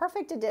make a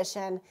perfect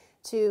addition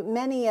to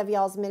many of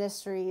y'all's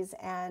ministries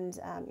and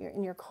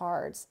in your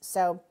cards.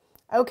 So,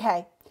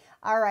 okay.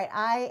 All right.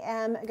 I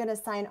am going to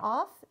sign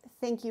off.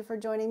 Thank you for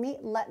joining me.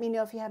 Let me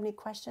know if you have any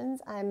questions.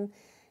 I'm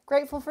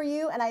grateful for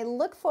you, and I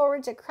look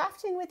forward to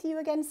crafting with you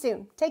again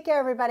soon. Take care,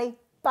 everybody.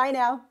 Bye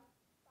now.